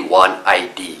 51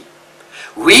 AD.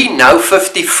 We know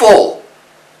 54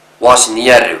 was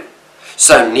Nero.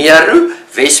 So Nero,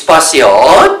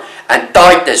 Vespasian, and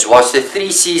Titus was the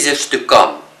 3 Caesars to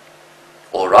come.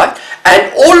 Alright?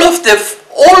 And all of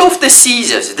the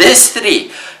Caesars, these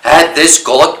 3, had this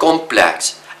God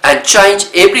complex and changed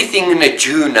everything in the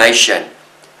Jew nation,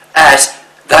 as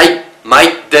they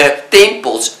made the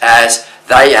temples as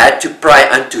they had to pray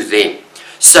unto them.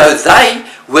 So they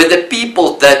were the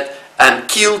people that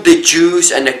killed the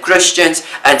Jews and the Christians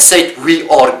and said, we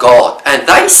are God. And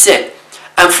they said,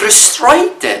 and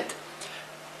frustrated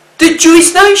the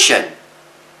Jewish nation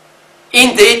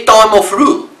in their time of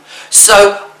rule.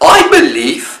 So I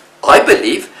believe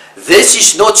this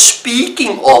is not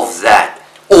speaking of that.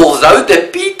 Although the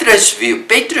Petrus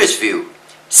view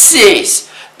says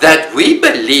that we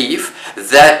believe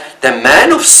that the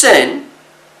man of sin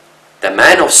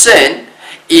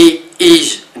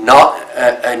is not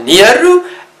Nero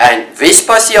and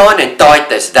Vespasian and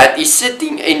Titus, that is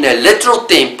sitting in a literal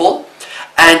temple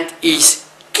and is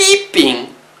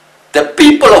keeping the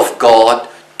people of God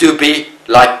to be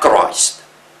like Christ.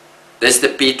 That's the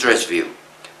Petrus view.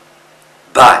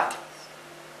 But,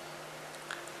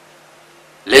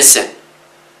 listen,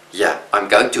 yeah, I'm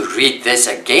going to read this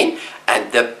again,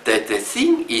 and the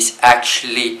thing is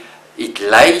actually, it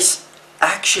lays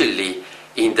actually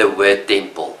in the word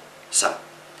temple. So,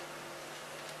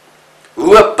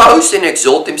 who oppose and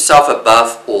exalt himself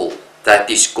above all that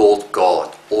is called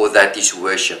God, or that is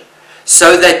worship,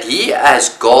 so that he as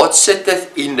God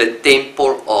sitteth in the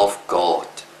temple of God.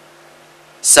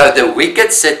 So the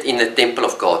wicked sit in the temple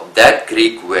of God. That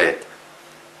Greek word,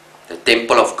 the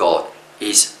temple of God,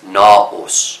 is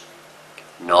naos.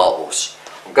 Naos.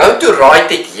 I'm going to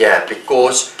write it here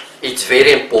because it's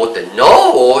very important.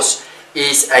 Naos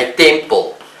is a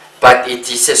temple, but it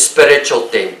is a spiritual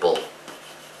temple.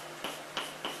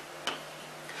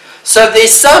 So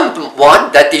there's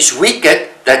someone that is wicked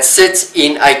that sits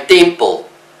in a temple,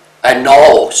 a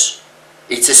naos.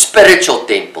 It's a spiritual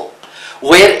temple.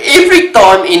 Where every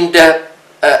time in the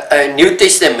New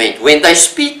Testament, when they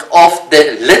speak of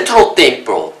the literal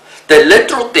temple,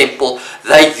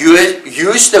 they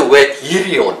use the word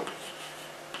hieron.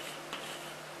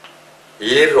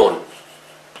 Hieron.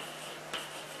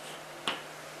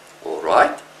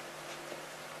 Alright?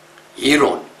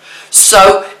 Hieron.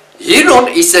 So,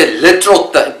 hieron is a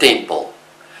literal temple.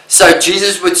 So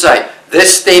Jesus would say,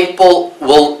 this temple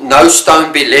will no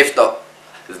stone be left up.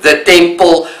 The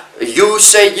temple, you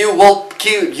say you will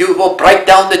break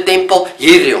down the temple.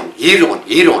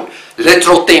 Hieron.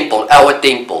 Literal temple, our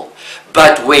temple.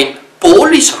 But when Paul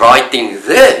is writing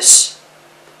this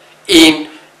in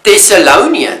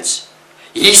Thessalonians,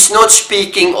 he's not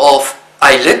speaking of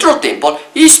a literal temple,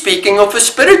 he's speaking of a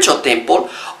spiritual temple,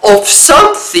 of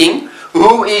something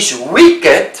who is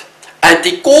wicked, and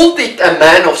he called it a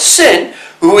man of sin,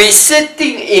 who is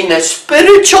sitting in a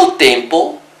spiritual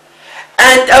temple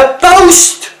and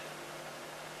opposed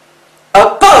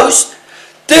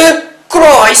the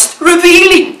Christ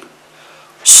revealing.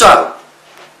 So,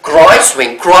 Christ,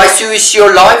 when Christ who is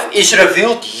your life is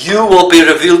revealed, you will be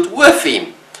revealed with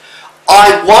him.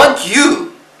 I want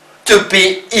you to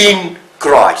be in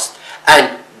Christ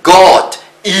and God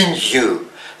in you.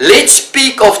 Let's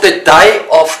speak of the day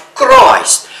of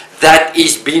Christ that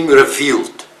is being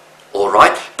revealed.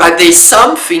 Alright? But there's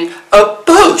something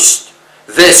opposed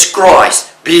this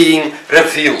Christ being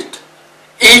revealed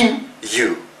in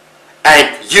you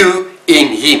and you in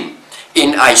him,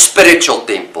 in a spiritual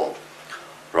temple.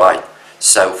 Right?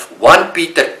 So 1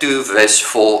 Peter 2 verse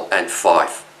 4 and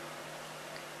 5.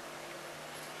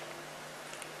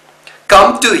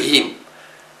 Come to him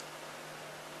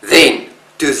then,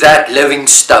 to that living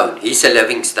stone. He's a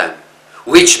living stone,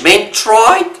 which men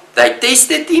tried, they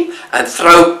tested him and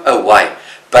throw away,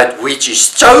 but which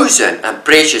is chosen and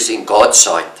precious in God's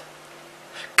sight.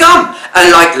 Come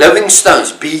and like living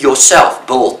stones be yourself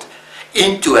built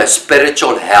into a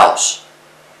spiritual house,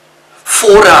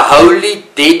 for a holy,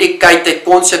 dedicated,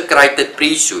 consecrated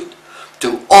priesthood,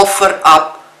 to offer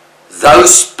up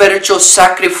those spiritual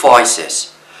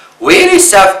sacrifices. Where is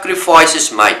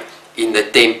sacrifices made? In the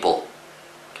temple,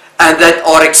 and that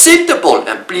are acceptable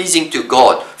and pleasing to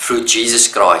God through Jesus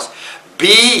Christ.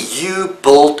 Be you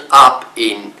built up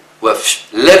in with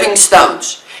living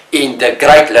stones, in the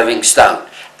great living stone,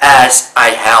 as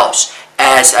a house,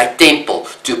 as a temple,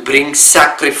 to bring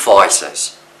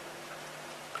sacrifices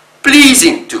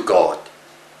pleasing to God.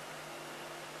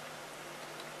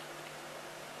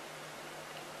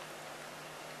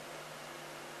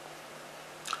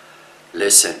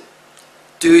 Listen,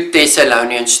 2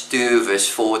 Thessalonians 2 verse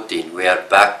 14, we are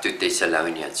back to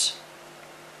Thessalonians.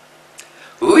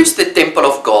 Who is the temple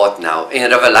of God now?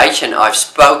 In Revelation, I've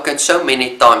spoken so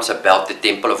many times about the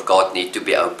temple of God need to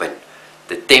be open.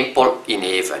 The temple in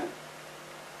heaven.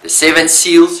 The 7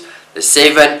 seals, the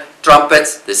 7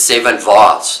 trumpets, the 7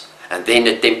 vials. And then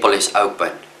the temple is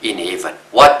open in heaven.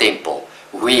 What temple?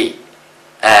 We,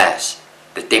 as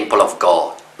the temple of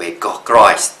God, where God,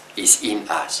 Christ is in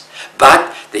us.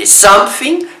 But there's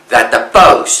something that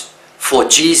opposed for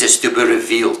Jesus to be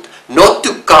revealed. Not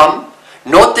to come,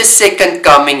 not the second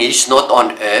coming, he's not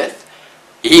on earth.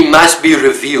 He must be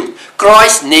revealed.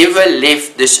 Christ never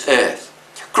left this earth.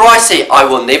 Christ said, I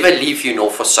will never leave you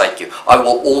nor forsake you. I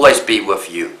will always be with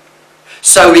you.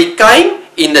 So he came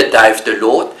in the day of the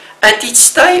Lord and he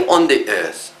stayed on the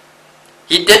earth.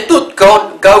 He did not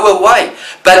go away.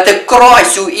 But the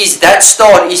Christ who is that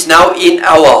star is now in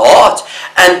our hearts.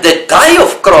 And the day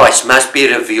of Christ must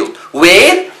be revealed.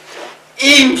 Where?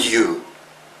 In you.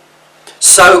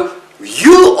 So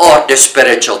you are the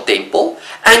spiritual temple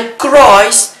and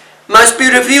Christ must be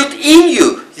revealed in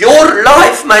you. Your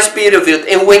life must be revealed.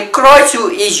 And when Christ who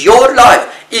is your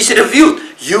life is revealed,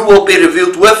 you will be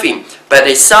revealed with him. but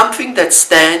there's something that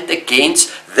stands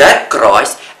against that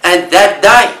Christ and that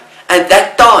day and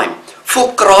that time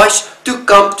for Christ to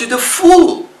come to the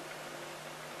full.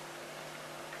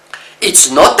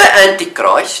 It's not the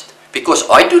Antichrist, because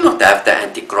I do not have the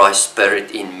Antichrist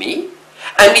spirit in me,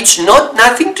 and it's not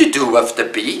nothing to do with the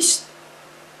beast.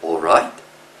 Alright?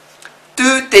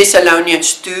 2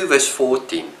 Thessalonians 2 verse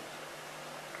 14.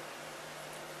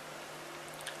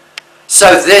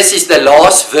 So this is the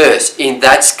last verse in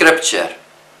that scripture,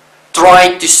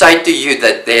 trying to say to you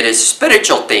that there is a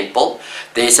spiritual temple,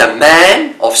 there's a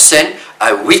man of sin,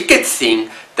 a wicked thing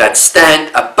that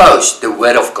stand opposed the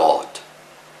word of God.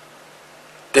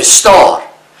 The star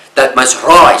that must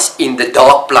rise in the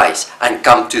dark place and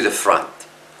come to the front.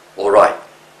 Alright,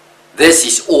 this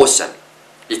is awesome.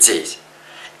 It says,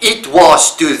 it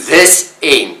was to this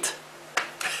end.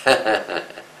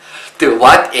 To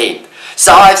what end?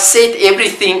 So I've said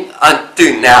everything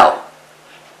unto now.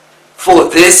 For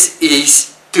this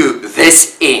is to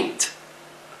this end.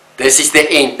 This is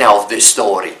the end now of the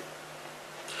story.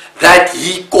 That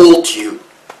he called you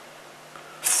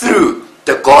through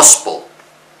the gospel,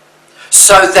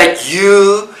 so that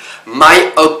you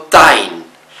may obtain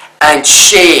and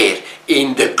share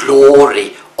in the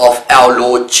glory of our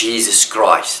Lord Jesus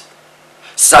Christ.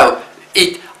 So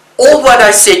all what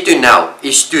I said to now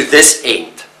is to this end.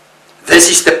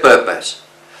 This is the purpose,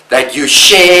 that you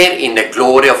share in the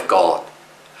glory of God.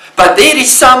 But there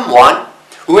is someone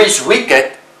who is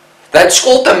wicked, that's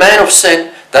called the man of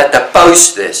sin, that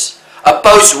oppose this.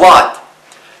 Oppose what?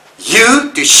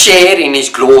 You to share in his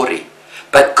glory.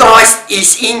 But Christ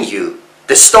is in you.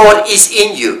 The star is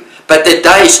in you. But the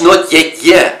day is not yet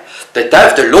here. The day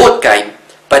of the Lord came,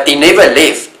 but he never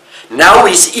left. Now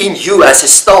he's in you as a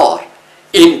star,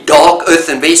 in dark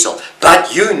earthen vessel.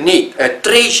 But you need a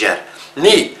treasure,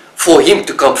 need for him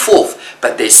to come forth.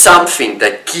 But there's something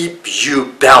that keeps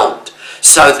you bound,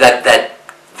 so that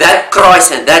that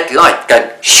Christ and that light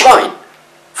can shine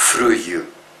through you.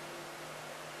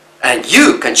 And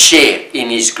you can share in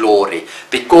his glory.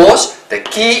 Because the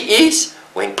key is,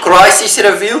 when Christ is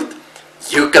revealed,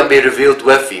 you can be revealed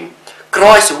with him.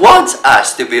 Christ wants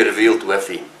us to be revealed with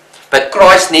him. But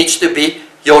Christ needs to be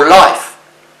your life,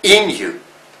 in you.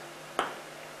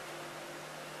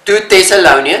 2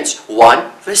 Thessalonians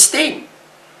 1 verse 10.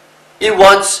 He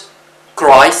wants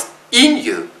Christ in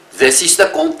you. This is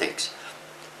the context.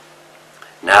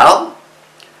 Now,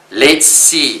 let's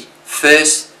see 1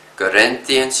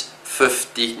 Corinthians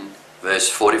 15 verse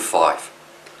 45.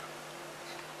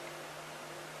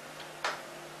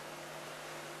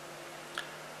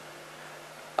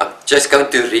 I'm just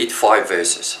going to read 5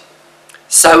 verses.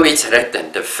 So it's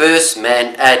written, the first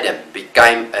man Adam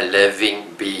became a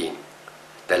living being.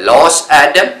 The last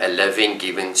Adam a living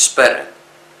giving spirit.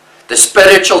 The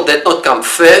spiritual did not come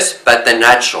first, but the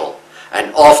natural,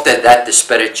 and after that the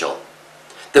spiritual.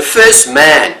 The first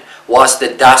man was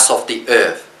the dust of the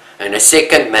earth, and the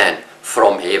second man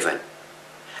from heaven.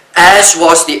 As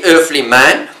was the earthly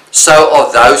man, so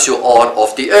are those who are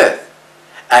of the earth.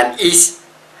 And is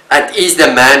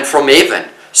the man from heaven,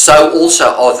 so also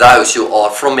are those who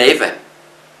are from heaven.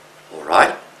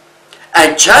 Alright?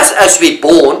 And just as we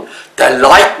born the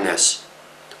likeness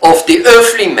of the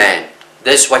earthly man,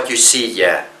 this is what you see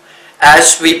here.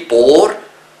 As we born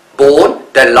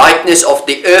the likeness of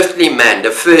the earthly man,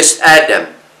 the first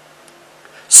Adam,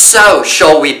 so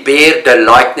shall we bear the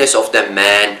likeness of the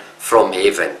man from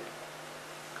heaven.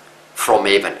 From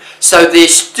heaven. So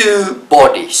there's 2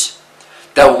 bodies.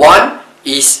 The one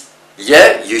is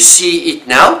here, you see it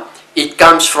now, it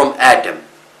comes from Adam.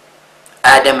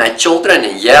 Adam had children,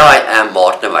 and here I am,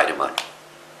 Martin Weideman.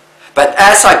 But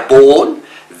as I born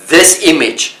this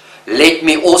image, let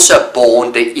me also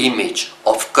born the image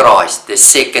of Christ, the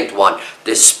second one,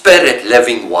 the spirit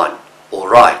living one.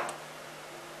 Alright.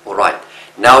 Alright.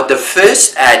 Now the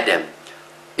first Adam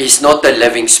is not a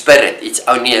living spirit, it's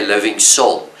only a living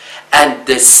soul. And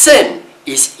the sin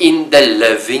is in the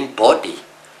living body.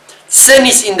 Sin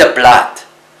is in the blood.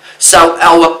 So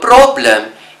our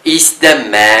problem is the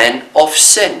man of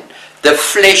sin, the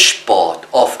flesh part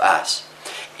of us.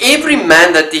 Every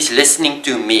man that is listening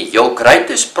to me, your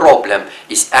greatest problem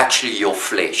is actually your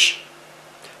flesh.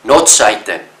 Not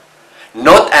Satan,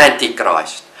 not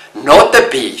Antichrist, not the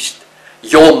beast.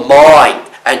 Your mind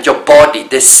and your body,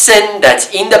 the sin that's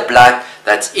in the blood,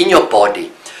 that's in your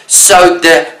body. So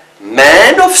the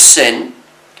man of sin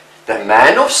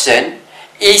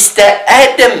is the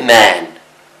Adam man.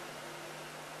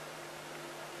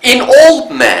 In all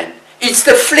man, it's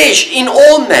the flesh in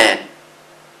all man,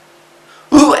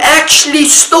 who actually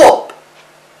stop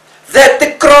that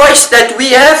the Christ that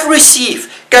we have received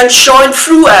can shine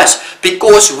through us,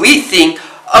 because we think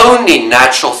only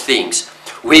natural things.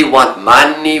 We want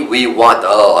money, we want,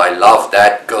 oh, I love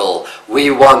that girl.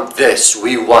 We want this,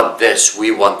 we want this,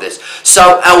 we want this.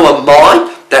 So our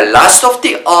mind, the lust of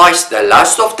the eyes, the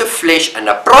lust of the flesh, and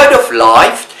the pride of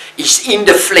life is in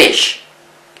the flesh.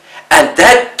 And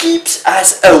that keeps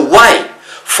us away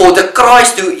for the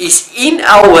Christ who is in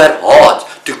our heart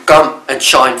to come and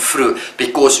shine through.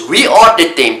 Because we are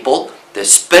the temple, the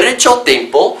spiritual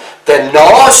temple, the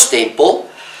Noah's temple,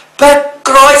 but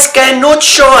Christ cannot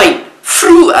shine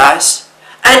through us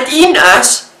and in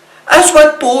us, as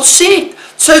what Paul said.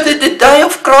 So that the day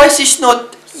of Christ is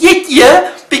not yet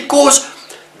here, because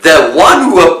the one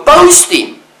who opposed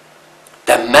him,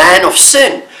 the man of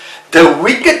sin, the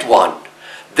wicked one,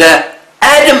 the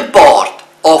Adam part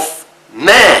of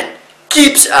man,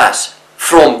 keeps us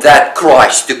from that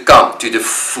Christ to come to the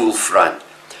full front.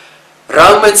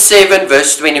 Romans 7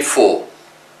 verse 24,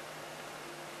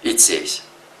 it says,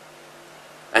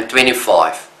 and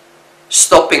 25,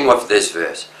 stopping with this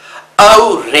verse,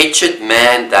 "O wretched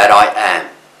man that I am."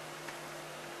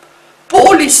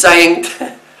 Paul is saying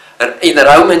in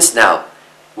Romans now,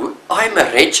 I'm a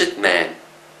wretched man.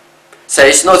 So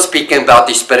he's not speaking about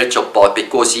the spiritual part,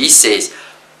 because he says,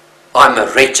 I'm a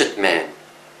wretched man.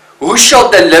 Who shall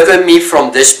deliver me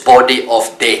from this body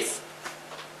of death?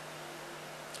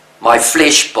 My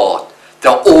flesh part,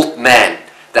 the old man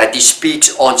that he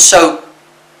speaks on so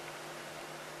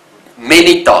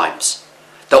many times.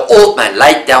 The old man,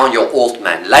 lay down your old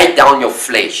man, lay down your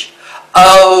flesh.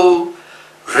 Oh,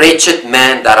 wretched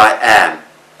man that I am,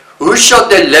 who shall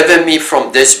deliver me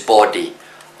from this body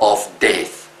of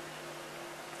death?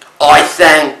 I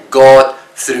thank God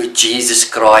through Jesus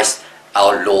Christ,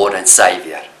 our Lord and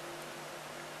Savior.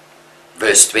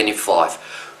 Verse 25.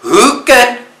 Who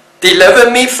can deliver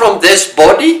me from this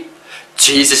body?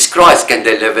 Jesus Christ can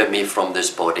deliver me from this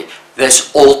body.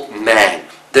 This old man,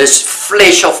 this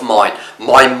flesh of mine,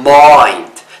 my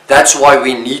mind. That's why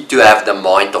we need to have the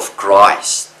mind of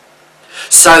Christ.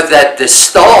 So that the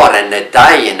star and the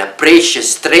day and the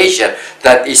precious treasure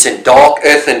that is in dark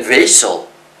earthen vessel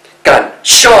can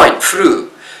shine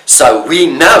through. So we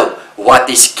know what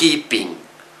is keeping.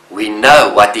 We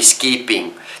know what is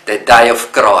keeping the day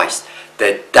of Christ.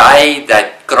 The day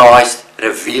that Christ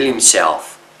revealed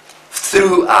himself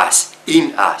through us,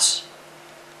 in us.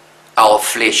 Our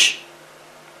flesh.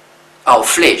 Our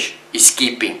flesh is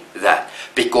keeping that.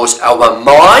 Because our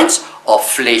minds are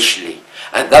fleshly.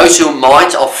 And those whose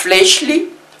minds are fleshly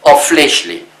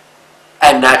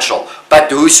and natural.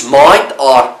 But whose mind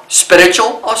are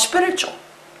spiritual.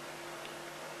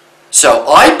 So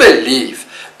I believe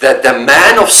that the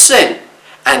man of sin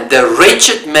and the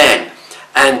wretched man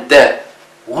and the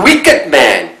wicked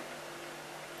man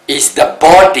is the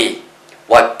body.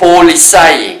 What Paul is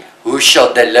saying, who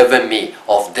shall deliver me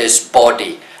of this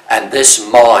body and this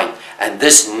mind and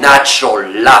this natural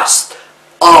lust,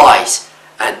 eyes,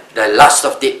 and the lust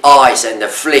of the eyes and the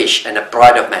flesh and the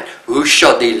pride of man. Who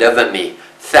shall deliver me?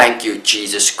 Thank you,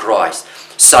 Jesus Christ.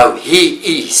 So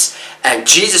he is. And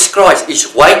Jesus Christ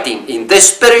is waiting in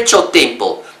this spiritual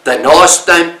temple, the Noah's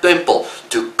temple,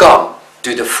 to come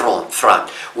to the front.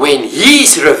 When he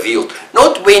is revealed,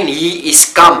 not when he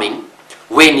is coming,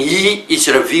 when he is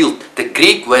revealed. The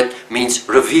Greek word means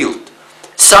revealed.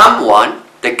 Someone,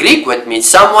 the Greek word means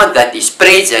someone that is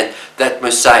present, that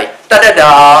must say,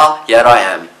 ta-da-da, here I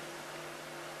am.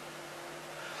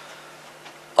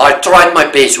 I tried my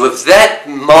best with that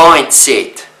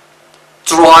mindset.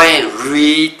 Try and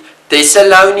read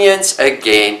Thessalonians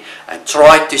again and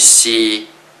try to see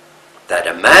that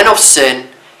a man of sin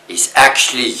is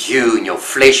actually you in your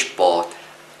flesh part,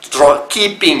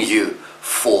 keeping you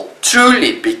for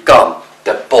truly become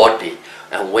the body.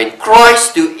 And when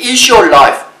Christ, who is your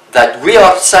life, that we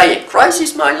are saying, Christ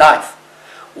is my life.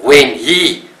 When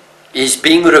he is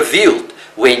being revealed,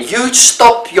 when you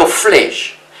stop your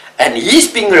flesh and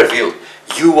he's being revealed,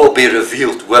 you will be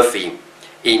revealed with him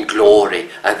in glory.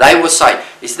 And they will say,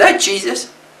 is that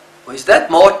Jesus? Or is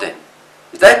that Martin?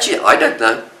 Is that Jesus? I don't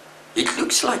know. It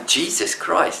looks like Jesus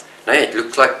Christ. No, it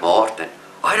looks like Martin.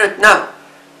 I don't know.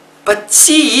 But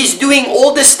see, he's doing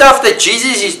all the stuff that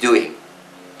Jesus is doing.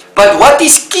 But what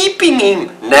is keeping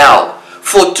him now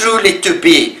for truly to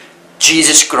be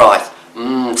Jesus Christ?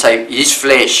 Say his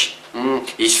flesh.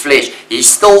 His flesh. He's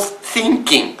still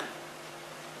thinking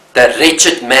the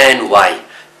wretched man way,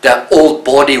 the old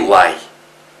body way.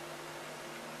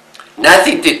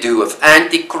 Nothing to do with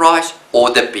Antichrist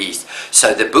or the beast.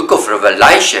 So the book of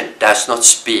Revelation does not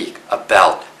speak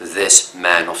about this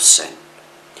man of sin.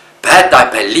 But I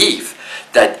believe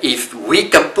that if we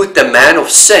can put the man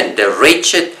of sin, the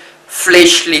wretched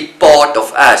fleshly part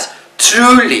of us,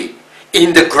 truly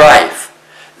in the grave,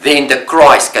 then the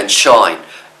Christ can shine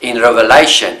in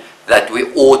Revelation that we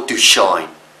ought to shine,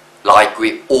 like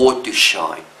we ought to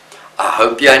shine. I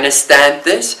hope you understand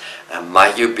this, and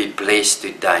may you be blessed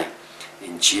today.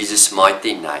 In Jesus'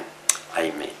 mighty name,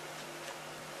 amen.